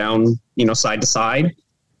tigers lay down, side to side,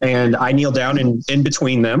 and I kneel down in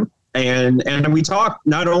between them. And we talk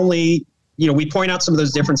not only, we point out some of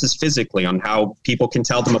those differences physically on how people can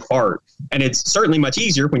tell them apart. And it's certainly much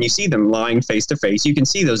easier when you see them lying face to face. You can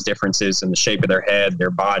see those differences in the shape of their head,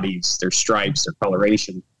 their bodies, their stripes, their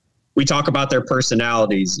coloration. We talk about their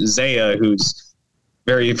personalities. Zaya, who's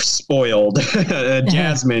very spoiled.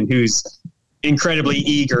 Jasmine, who's incredibly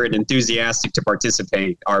eager and enthusiastic to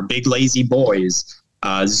participate. Our big lazy boys.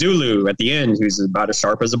 Zulu at the end, who's about as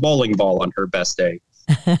sharp as a bowling ball on her best day.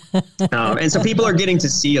 And so people are getting to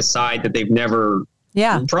see a side that they've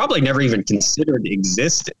probably never even considered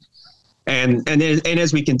existed. And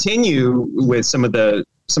as we continue with some of the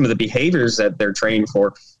behaviors that they're trained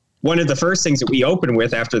for, one of the first things that we open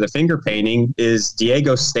with after the finger painting is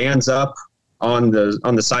Diego stands up on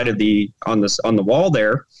the side of on the wall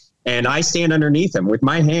there, and I stand underneath him with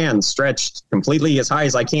my hands stretched completely as high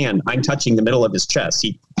as I can. I'm touching the middle of his chest.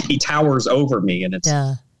 He towers over me, and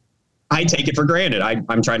I take it for granted.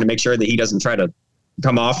 I'm trying to make sure that he doesn't try to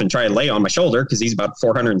come off and try to lay on my shoulder because he's about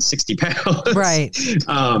 460 pounds. Right.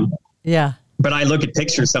 But I look at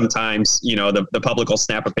pictures sometimes, the public will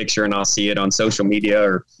snap a picture and I'll see it on social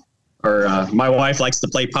media or my wife likes to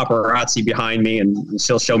play paparazzi behind me and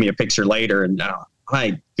she'll show me a picture later. And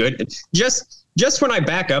just when I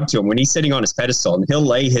back up to him, when he's sitting on his pedestal and he'll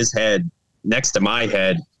lay his head next to my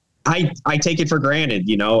head, I take it for granted.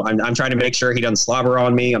 I'm trying to make sure he doesn't slobber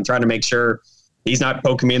on me. I'm trying to make sure he's not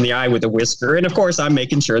poking me in the eye with a whisker. And of course, I'm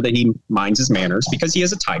making sure that he minds his manners because he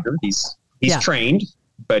is a tiger. He's trained,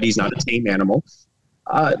 but he's not a tame animal.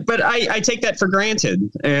 But I take that for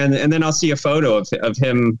granted. And then I'll see a photo of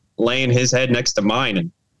him laying his head next to mine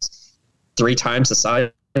and 3 times the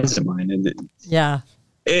size of mine. And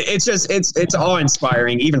it's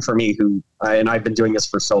awe-inspiring, even for me, and I've been doing this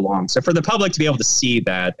for so long. So for the public to be able to see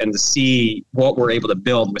that and to see what we're able to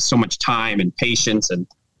build with so much time and patience and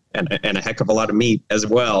a heck of a lot of meat as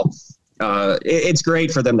well, it's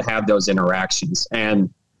great for them to have those interactions.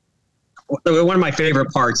 And one of my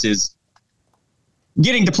favorite parts is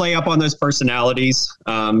getting to play up on those personalities.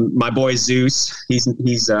 My boy Zeus,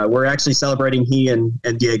 we're actually celebrating he and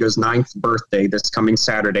Diego's 9th birthday this coming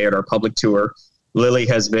Saturday at our public tour. Lily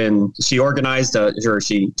she organized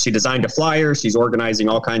she designed a flyer. She's organizing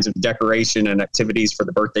all kinds of decoration and activities for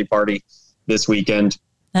the birthday party this weekend.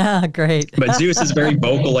 Great. But Zeus is a very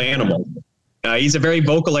vocal animal. He's a very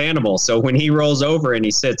vocal animal. So when he rolls over and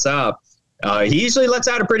he sits up, he usually lets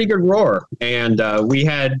out a pretty good roar. And we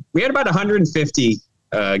had about 150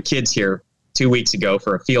 kids here 2 weeks ago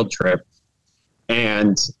for a field trip.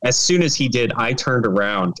 And as soon as he did, I turned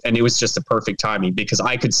around and it was just a perfect timing because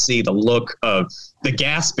I could see the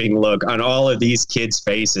gasping look on all of these kids'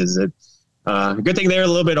 faces. Good thing they're a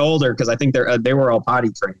little bit older because I think they were all potty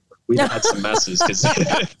trained. We had some messes because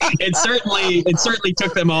it certainly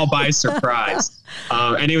took them all by surprise.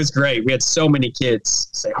 And it was great. We had so many kids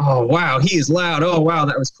say, "Oh, wow, he is loud. Oh, wow,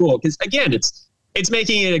 that was cool." Because again, it's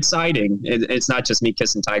making it exciting. It's not just me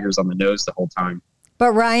kissing tigers on the nose the whole time.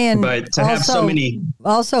 But Ryan, to have so many,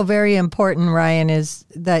 also very important, Ryan, is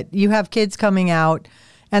that you have kids coming out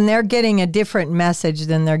and they're getting a different message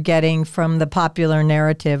than they're getting from the popular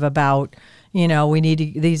narrative about, we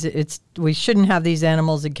shouldn't have these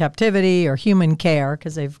animals in captivity or human care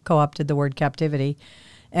because they've co-opted the word captivity.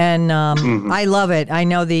 And I love it. I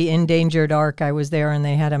know the Endangered Ark. I was there and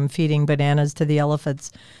they had them feeding bananas to the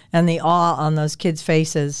elephants, and the awe on those kids'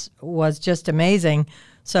 faces was just amazing.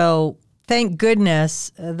 So thank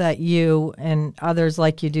goodness that you and others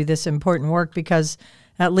like you do this important work, because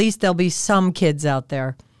at least there'll be some kids out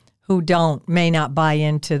there who may not buy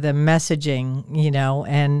into the messaging,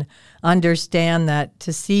 and understand that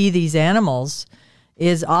to see these animals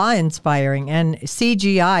is awe-inspiring. And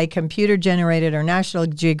CGI, computer-generated or National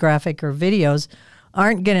Geographic or videos,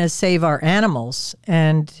 aren't going to save our animals.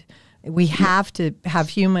 And we have to have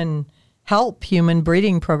human help, human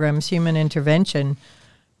breeding programs, human intervention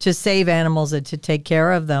to save animals and to take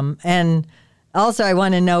care of them. And also, I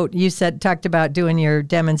want to note, you talked about doing your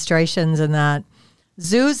demonstrations and that.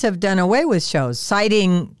 Zoos have done away with shows,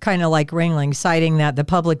 citing, kind of like Ringling, citing that the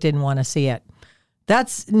public didn't want to see it.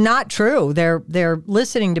 That's not true. They're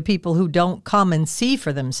listening to people who don't come and see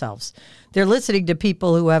for themselves. They're listening to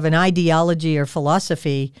people who have an ideology or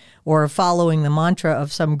philosophy or following the mantra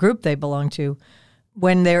of some group they belong to.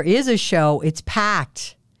 When there is a show, it's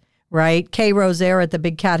packed, right? Kay Rosaire at the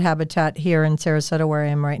Big Cat Habitat here in Sarasota, where I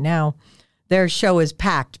am right now, their show is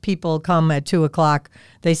packed. People come at 2:00.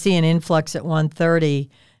 They see an influx at 1:30.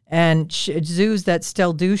 And zoos that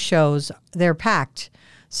still do shows, they're packed.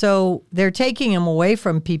 So they're taking them away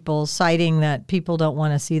from people, citing that people don't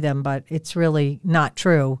want to see them, but it's really not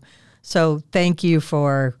true. So thank you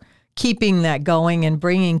for keeping that going and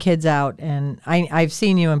bringing kids out. And I've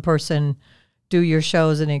seen you in person do your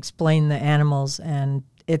shows and explain the animals, and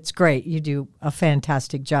it's great. You do a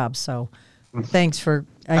fantastic job. So thanks for...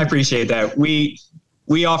 I appreciate that. We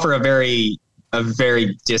offer a very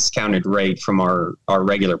discounted rate from our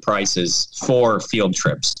regular prices for field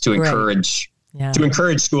trips to encourage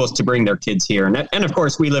schools to bring their kids here. And of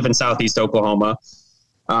course, we live in Southeast Oklahoma.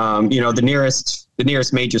 The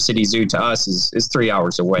nearest major city zoo to us is 3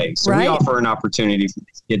 hours away. So we offer an opportunity for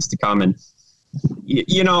these kids to come. And,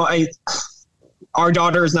 our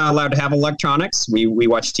daughter is not allowed to have electronics. We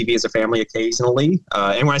watch TV as a family occasionally.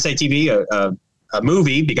 And when I say TV, a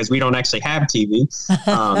movie, because we don't actually have TV.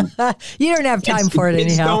 You don't have time for it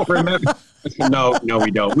anyhow. Don't remember. No,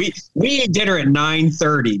 we don't. We eat dinner at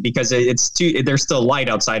 9:30 because there's still light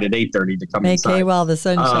outside at 8:30 to come inside. Okay, while the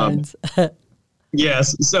sun shines.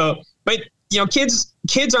 Yes. So, but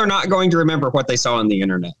kids are not going to remember what they saw on the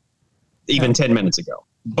internet, even 10 minutes ago.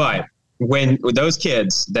 But when those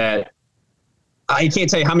kids that I can't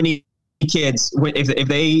tell you how many kids, if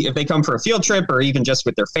they come for a field trip or even just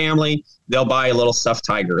with their family, they'll buy a little stuffed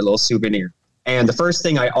tiger, a little souvenir. And the first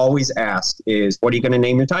thing I always ask is, what are you going to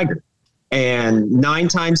name your tiger? And 9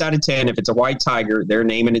 times out of 10, if it's a white tiger, they're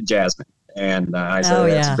naming it Jasmine. And I said,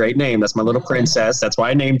 that's a great name. That's my little princess. That's why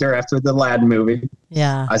I named her after the Aladdin movie.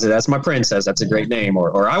 Yeah. I said, that's my princess. That's a great name.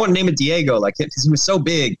 Or I want to name it Diego, because he was so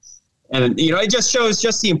big. And, it just shows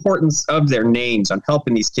just the importance of their names on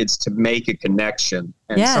helping these kids to make a connection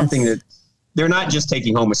and something that they're not just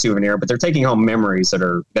taking home a souvenir, but they're taking home memories that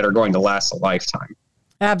are going to last a lifetime.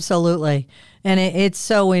 Absolutely. And it's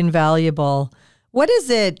so invaluable. What is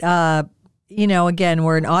it, again,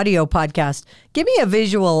 we're an audio podcast. Give me a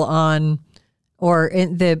visual on, or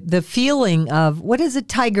the feeling of, what does a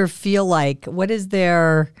tiger feel like? What is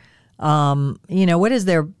their, what is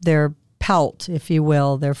their pelt, if you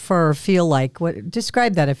will, their fur feel like?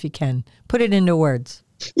 Describe that if you can. Put it into words.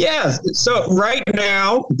 Yeah. So right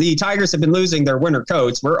now, the tigers have been losing their winter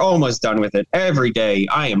coats. We're almost done with it. Every day,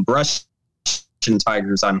 I am brushing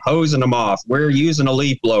tigers. I'm hosing them off. We're using a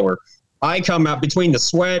leaf blower. I come out between the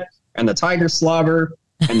sweat and the tiger slobber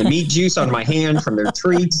and the meat juice on my hand from their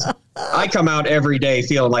treats. I come out every day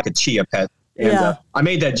feeling like a chia pet. And I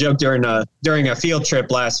made that joke during a field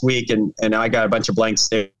trip last week, and I got a bunch of blank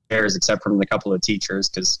stares except from a couple of teachers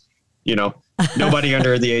because, nobody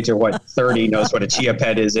under the age of 30 knows what a chia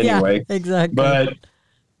pet is anyway. Yeah, exactly.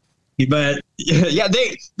 But yeah,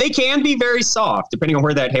 they can be very soft depending on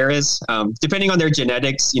where that hair is. Depending on their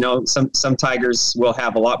genetics, some tigers will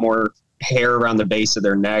have a lot more hair around the base of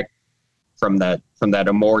their neck from that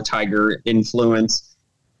Amur tiger influence.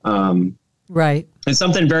 Right. And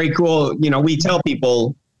something very cool, we tell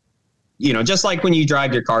people, just like when you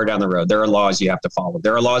drive your car down the road, there are laws you have to follow.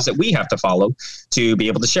 There are laws that we have to follow to be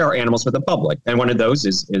able to share our animals with the public. And one of those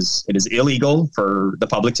is it is illegal for the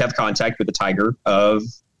public to have contact with a tiger of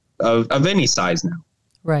any size now.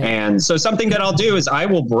 Right. And so something that I'll do is I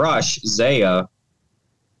will brush Zaya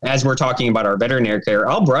as we're talking about our veterinary care.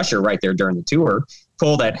 I'll brush her right there during the tour,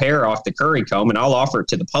 pull that hair off the curry comb, and I'll offer it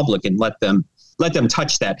to the public and let them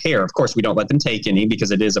touch that hair. Of course, we don't let them take any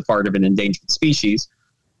because it is a part of an endangered species.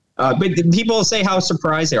 But people say how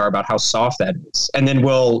surprised they are about how soft that is. And then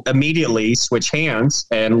we'll immediately switch hands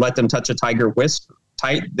and let them touch a tiger whisker.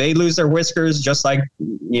 They lose their whiskers just like,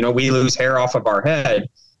 we lose hair off of our head.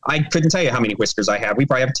 I couldn't tell you how many whiskers I have. We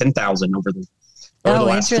probably have 10,000 over over the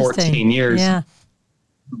last 14 years. Yeah.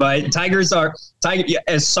 But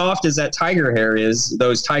as soft as that tiger hair is,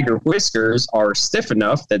 those tiger whiskers are stiff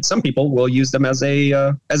enough that some people will use them as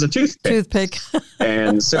a toothpick.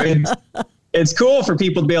 And so it's cool for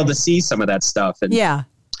people to be able to see some of that stuff. And,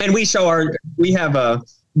 and we have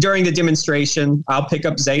during the demonstration, I'll pick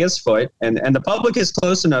up Zaya's foot, and the public is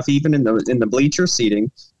close enough, even in the bleacher seating,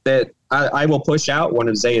 that I will push out one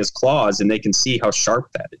of Zaya's claws, and they can see how sharp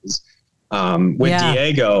that is.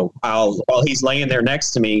 Diego, while he's laying there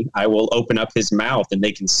next to me, I will open up his mouth, and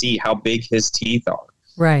they can see how big his teeth are.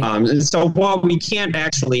 Right. And so while we can't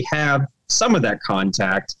actually have some of that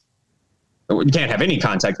contact, we can't have any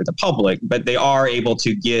contact with the public, but they are able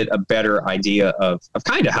to get a better idea of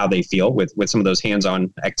kind of how they feel with some of those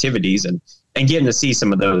hands-on activities and getting to see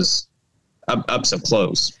some of those up so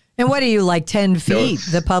close. And what are you, like 10 feet?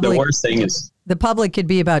 The public. The worst thing is the public could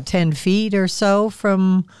be about 10 feet or so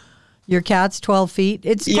from your cat's 12 feet.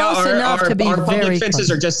 It's close enough to be our very public fences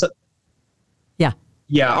close. are just.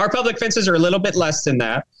 Yeah. Our public fences are a little bit less than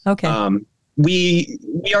that. Okay. We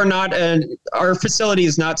are not our facility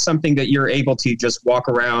is not something that you're able to just walk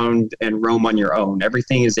around and roam on your own.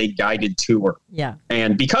 Everything is a guided tour. Yeah.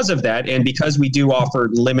 And because of that, and because we do offer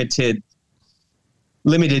limited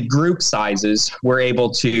group sizes, we're able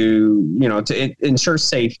to ensure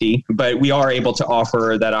safety, but we are able to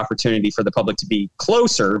offer that opportunity for the public to be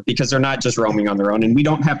closer because they're not just roaming on their own, and we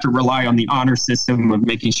don't have to rely on the honor system of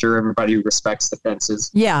making sure everybody respects the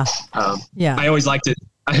fences. Yeah. I always like to,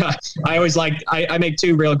 I make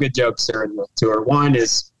two real good jokes during the tour. One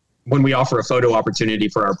is when we offer a photo opportunity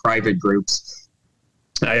for our private groups,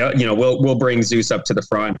 we'll bring Zeus up to the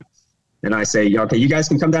front. And I say, okay, you guys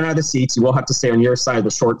can come down out of the seats. You will have to stay on your side of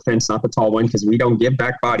the short fence, not the tall one, because we don't give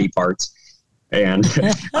back body parts. And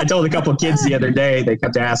I told a couple of kids the other day, they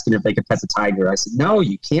kept asking if they could pet the tiger. I said, no,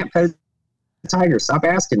 you can't pet the tiger. Stop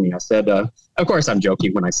asking me. I said, of course I'm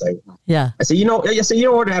joking when I say it. Yeah. I said, you know what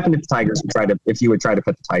would happen if the tigers if you would try to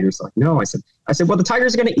pet the tigers? Like, no. I said, well, the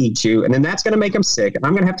tiger's going to eat you, and then that's going to make them sick, and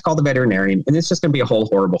I'm going to have to call the veterinarian, and it's just going to be a whole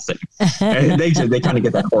horrible thing. And they kind of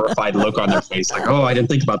get that horrified look on their face, like, oh, I didn't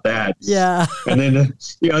think about that. Yeah. And then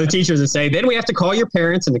the teachers would say, then we have to call your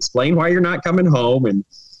parents and explain why you're not coming home, and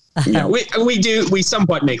we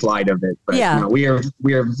somewhat make light of it, but we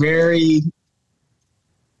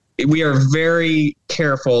are very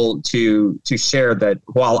careful to share that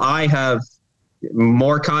while I have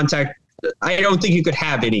more contact, I don't think you could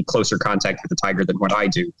have any closer contact with the tiger than what I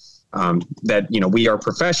do. We are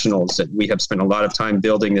professionals, that we have spent a lot of time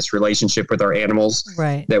building this relationship with our animals,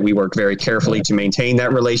 right? That we work very carefully to maintain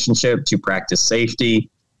that relationship, to practice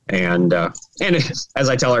safety. And as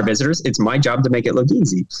I tell our visitors, it's my job to make it look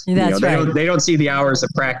easy. That's right. They don't see the hours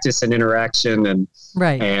of practice and interaction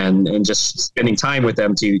and just spending time with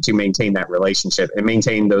them to maintain that relationship and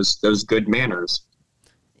maintain those good manners.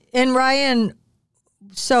 And Ryan,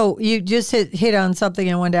 so you just hit on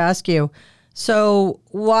something I wanted to ask you. So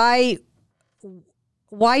why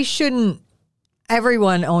shouldn't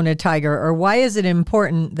everyone own a tiger, or why is it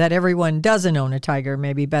important that everyone doesn't own a tiger?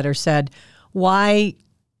 Maybe better said, why?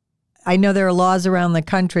 I know there are laws around the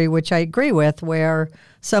country, which I agree with, where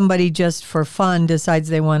somebody just for fun decides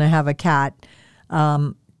they want to have a cat.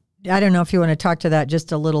 I don't know if you want to talk to that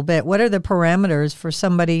just a little bit. What are the parameters for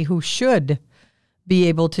somebody who should be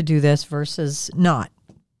able to do this versus not?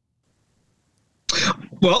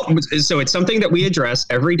 Well, so it's something that we address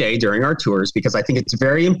every day during our tours, because I think it's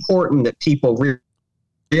very important that people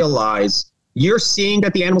realize you're seeing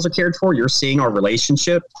that the animals are cared for, you're seeing our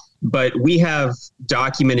relationship, but we have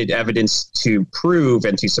documented evidence to prove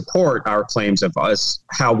and to support our claims of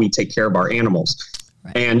how we take care of our animals.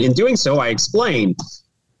 Right. And in doing so, I explain,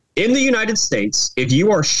 in the United States, if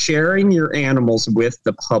you are sharing your animals with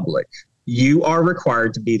the public, you are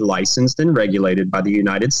required to be licensed and regulated by the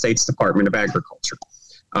United States Department of Agriculture.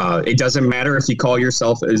 It doesn't matter if you call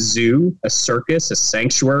yourself a zoo, a circus, a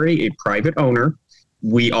sanctuary, a private owner.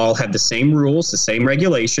 We all have the same rules, the same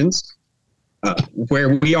regulations.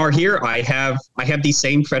 Where we are here, I have the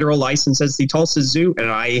same federal license as the Tulsa Zoo,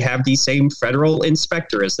 and I have the same federal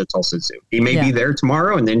inspector as the Tulsa Zoo. He may be there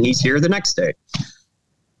tomorrow, and then he's here the next day.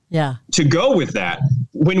 Yeah. To go with that,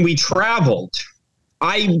 when we traveled,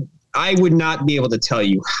 I would not be able to tell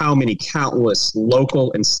you how many countless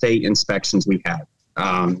local and state inspections we had.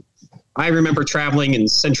 I remember traveling in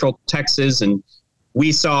Central Texas, and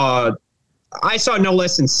I saw no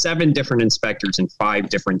less than 7 different inspectors in 5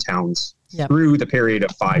 different towns through the period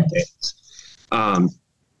of 5 days.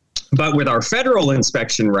 But with our federal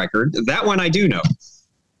inspection record, that one I do know.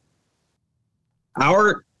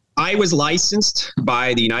 I was licensed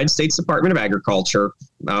by the United States Department of Agriculture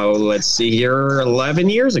let's see here, 11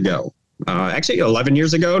 years ago. Actually, 11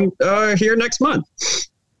 years ago here next month.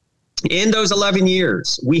 In those 11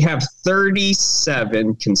 years, we have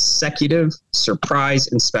 37 consecutive surprise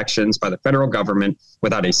inspections by the federal government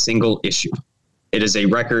without a single issue. It is a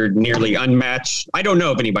record nearly unmatched. I don't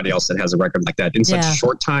know of anybody else that has a record like that in such a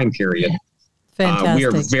short time period. Fantastic. We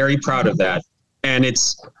are very proud of that. And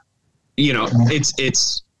it's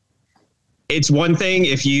one thing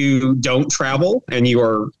if you don't travel and you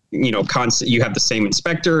are, constant, you have the same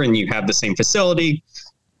inspector and you have the same facility.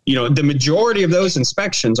 The majority of those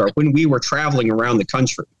inspections are when we were traveling around the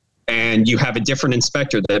country, and you have a different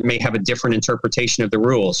inspector that may have a different interpretation of the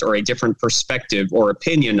rules or a different perspective or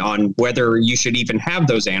opinion on whether you should even have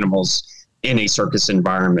those animals in a circus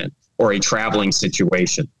environment or a traveling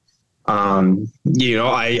situation. I've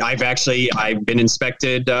been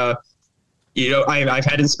inspected. I've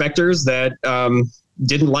had inspectors that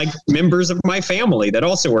didn't like members of my family that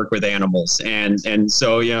also work with animals, and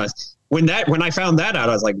so when I found that out,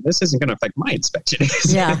 I was like, this isn't going to affect my inspection.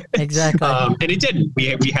 Yeah, exactly. And it didn't.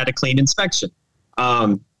 We had a clean inspection.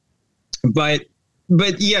 But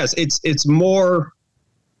yes, it's more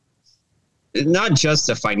not just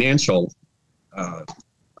a financial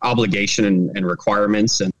obligation and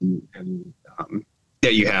requirements and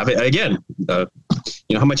that you have. Again,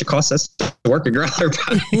 how much it costs us to work at Growler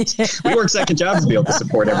Pines. We work second jobs to be able to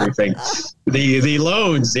support everything. The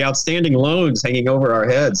loans, the outstanding loans hanging over our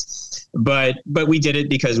heads. But we did it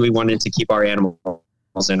because we wanted to keep our animals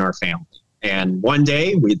in our family. And one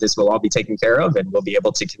day this will all be taken care of, and we'll be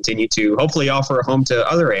able to continue to hopefully offer a home to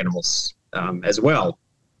other animals as well.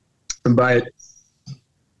 But,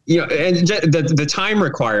 and the time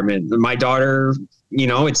requirement, my daughter,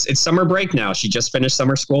 it's summer break now. She just finished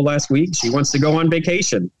summer school last week. She wants to go on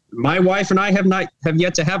vacation. My wife and I have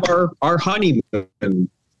yet to have our honeymoon.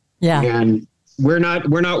 Yeah. And we're not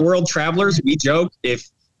world travelers. We joke if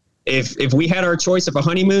we had our choice of a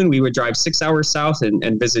honeymoon, we would drive 6 hours south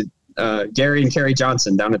and visit Gary and Carrie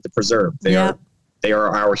Johnson down at the preserve. They are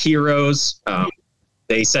our heroes.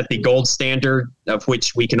 They set the gold standard of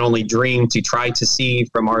which we can only dream to try to see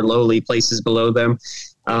from our lowly places below them.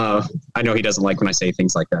 I know he doesn't like when I say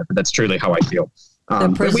things like that, but that's truly how I feel.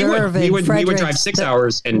 The preserve we would drive 6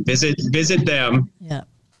 hours and visit them. Yeah.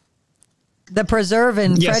 The preserve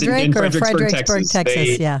in Fredericksburg,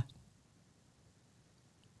 Texas. Yeah.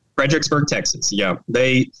 Fredericksburg, Texas. Yeah.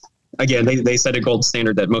 They set a gold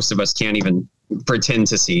standard that most of us can't even pretend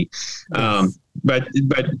to see. Yes. But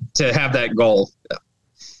to have that goal.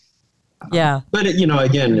 Yeah. But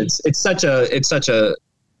again, it's such a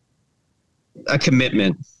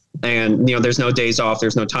commitment, and there's no days off.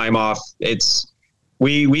 There's no time off.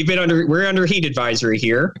 We're under heat advisory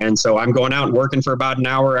here. And so I'm going out and working for about an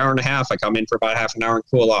hour and a half. I come in for about half an hour and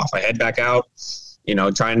cool off. I head back out,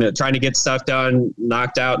 trying to get stuff done,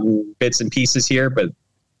 knocked out in bits and pieces here. But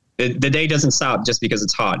the day doesn't stop just because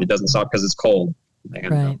it's hot. It doesn't stop because it's cold.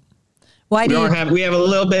 And, right. We have a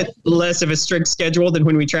little bit less of a strict schedule than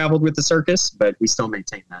when we traveled with the circus, but we still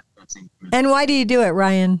maintain that same commitment. And why do you do it,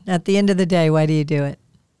 Ryan? At the end of the day, why do you do it?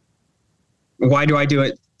 Why do I do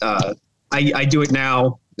it? I do it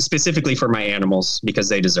now specifically for my animals because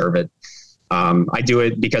they deserve it. I do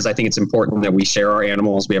it because I think it's important that we share our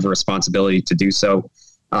animals. We have a responsibility to do so.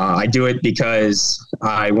 I do it because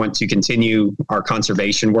I want to continue our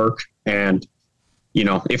conservation work. And,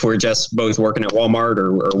 if we're just both working at Walmart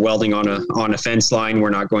or welding on a fence line, we're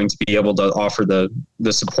not going to be able to offer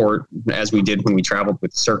the support as we did when we traveled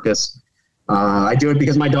with the circus. I do it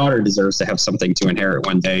because my daughter deserves to have something to inherit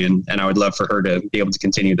one day, and I would love for her to be able to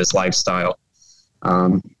continue this lifestyle.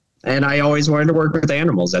 And I always wanted to work with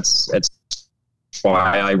animals. That's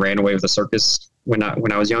why I ran away with the circus when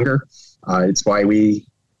I was younger. It's why we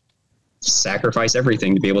sacrifice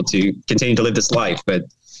everything to be able to continue to live this life. But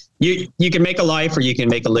you can make a life or you can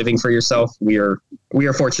make a living for yourself. We are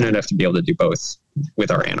fortunate enough to be able to do both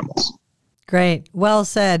with our animals. Great. Well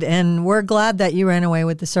said. And we're glad that you ran away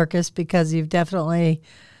with the circus because you've definitely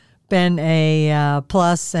been a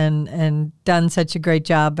plus and done such a great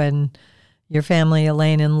job, and your family,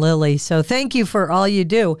 Elaine and Lily. So thank you for all you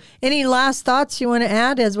do. Any last thoughts you want to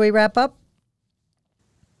add as we wrap up?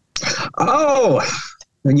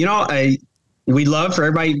 We'd love for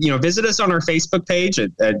everybody, visit us on our Facebook page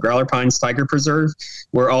at Growler Pines Tiger Preserve.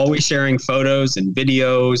 We're always sharing photos and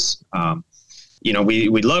videos.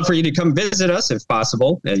 We'd love for you to come visit us if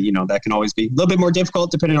possible. That can always be a little bit more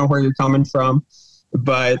difficult depending on where you're coming from.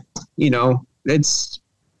 But, it's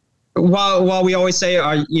while we always say,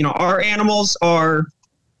 our animals are,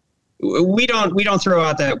 we don't throw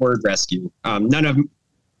out that word rescue.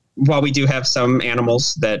 While we do have some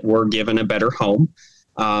animals that were given a better home,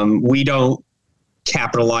 We don't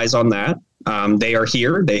capitalize on that. They are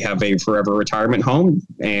here. They have a forever retirement home,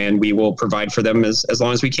 and we will provide for them as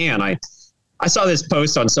long as we can. I saw this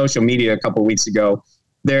post on social media a couple of weeks ago.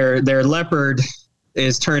 Their leopard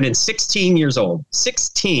is turning 16 years old.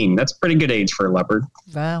 16. That's a pretty good age for a leopard.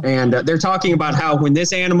 Wow. And they're talking about how when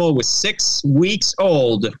this animal was 6 weeks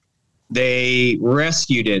old, they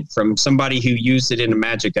rescued it from somebody who used it in a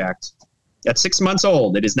magic act. At 6 months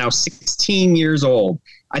old, it is now 16 years old.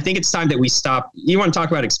 I think it's time that we stop. You want to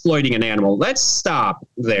talk about exploiting an animal? Let's stop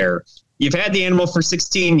there. You've had the animal for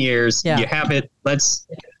 16 years. Yeah. You have it. Let's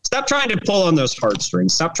stop trying to pull on those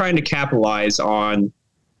heartstrings. Stop trying to capitalize on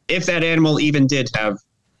if that animal even did have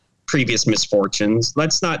previous misfortunes.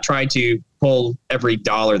 Let's not try to pull every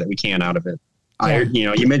dollar that we can out of it.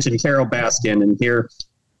 Yeah. You mentioned Carol Baskin, and here,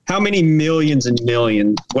 how many millions and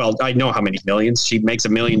millions? Well, I know how many millions. She makes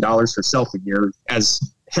 $1 million herself a year as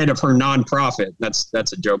head of her nonprofit.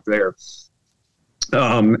 That's a joke there.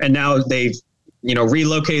 And now they've,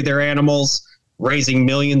 relocated their animals, raising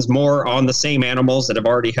millions more on the same animals that have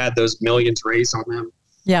already had those millions raised on them.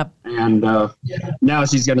 Yeah. And now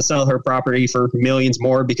she's going to sell her property for millions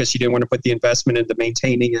more because she didn't want to put the investment into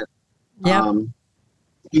maintaining it. Yeah.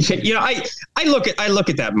 I look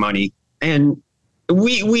at that money, and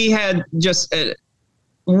we have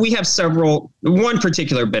one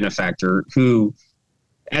particular benefactor who,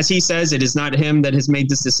 as he says, it is not him that has made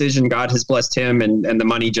this decision. God has blessed him, and the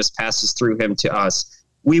money just passes through him to us.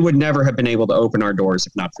 We would never have been able to open our doors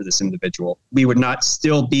if not for this individual. We would not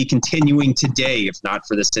still be continuing today if not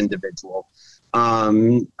for this individual.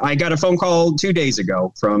 I got a phone call 2 days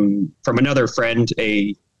ago from another friend,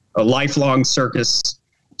 a lifelong circus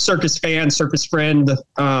fan, circus friend.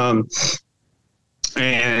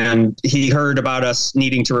 And he heard about us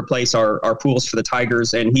needing to replace our pools for the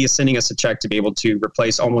Tigers, and he is sending us a check to be able to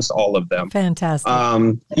replace almost all of them. Fantastic.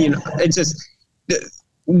 It's just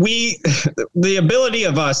the ability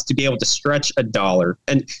of us to be able to stretch a dollar,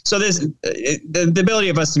 and so the ability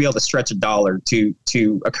of us to be able to stretch a dollar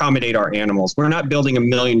to accommodate our animals. We're not building $1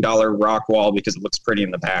 million rock wall because it looks pretty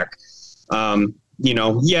in the back.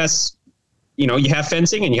 Yes. You have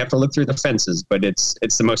fencing and you have to look through the fences, but it's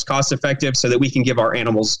the most cost effective so that we can give our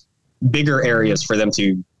animals bigger areas for them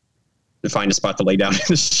to find a spot to lay down in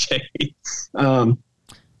the shade.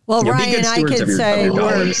 Well, Ryan, I can say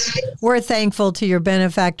we're thankful to your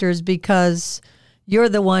benefactors because you're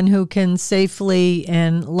the one who can safely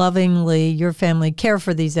and lovingly, your family, care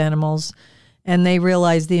for these animals, and they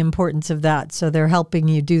realize the importance of that. So they're helping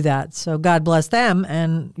you do that. So God bless them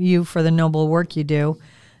and you for the noble work you do.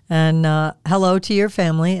 And hello to your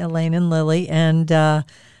family, Elaine and Lily. And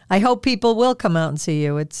I hope people will come out and see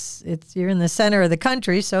you. It's you're in the center of the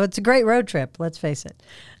country, so it's a great road trip. Let's face it.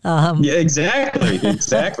 Yeah, exactly.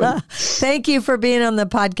 Thank you for being on the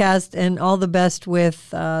podcast, and all the best with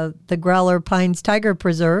the Growler Pines Tiger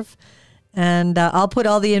Preserve. And I'll put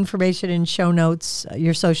all the information in show notes,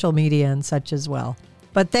 your social media and such as well.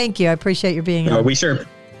 But thank you. I appreciate your being on.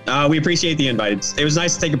 We appreciate the invite. It was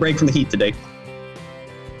nice to take a break from the heat today.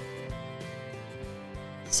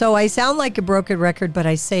 So I sound like a broken record, but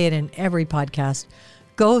I say it in every podcast.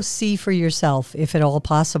 Go see for yourself, if at all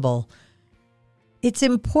possible. It's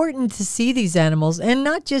important to see these animals, and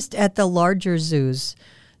not just at the larger zoos.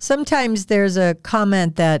 Sometimes there's a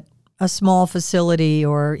comment that a small facility,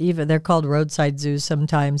 or even they're called roadside zoos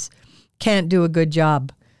sometimes, can't do a good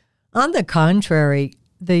job. On the contrary,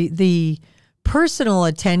 the personal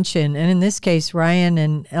attention, and in this case, Ryan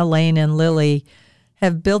and Elaine and Lily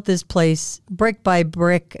have built this place brick by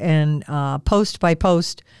brick and post by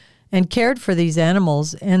post and cared for these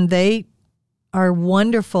animals. And they are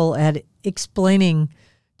wonderful at explaining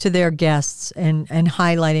to their guests and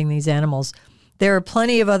highlighting these animals. There are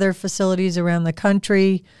plenty of other facilities around the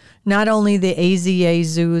country, not only the AZA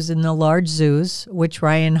zoos and the large zoos, which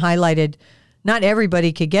Ryan highlighted, not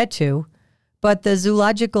everybody could get to, but the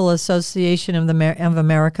Zoological Association of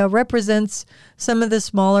America represents some of the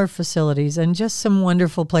smaller facilities and just some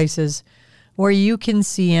wonderful places where you can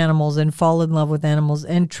see animals and fall in love with animals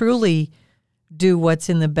and truly do what's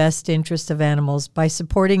in the best interest of animals by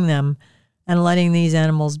supporting them and letting these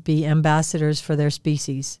animals be ambassadors for their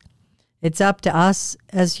species. It's up to us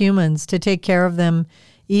as humans to take care of them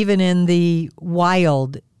even in the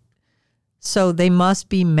wild. So they must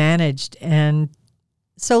be managed, and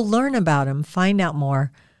so learn about them, find out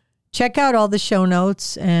more. Check out all the show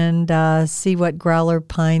notes and see what Growler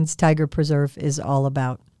Pines Tiger Preserve is all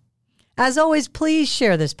about. As always, please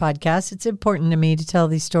share this podcast. It's important to me to tell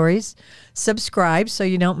these stories. Subscribe so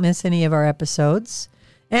you don't miss any of our episodes,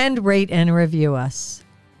 and rate and review us.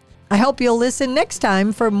 I hope you'll listen next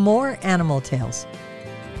time for more Animal Tales.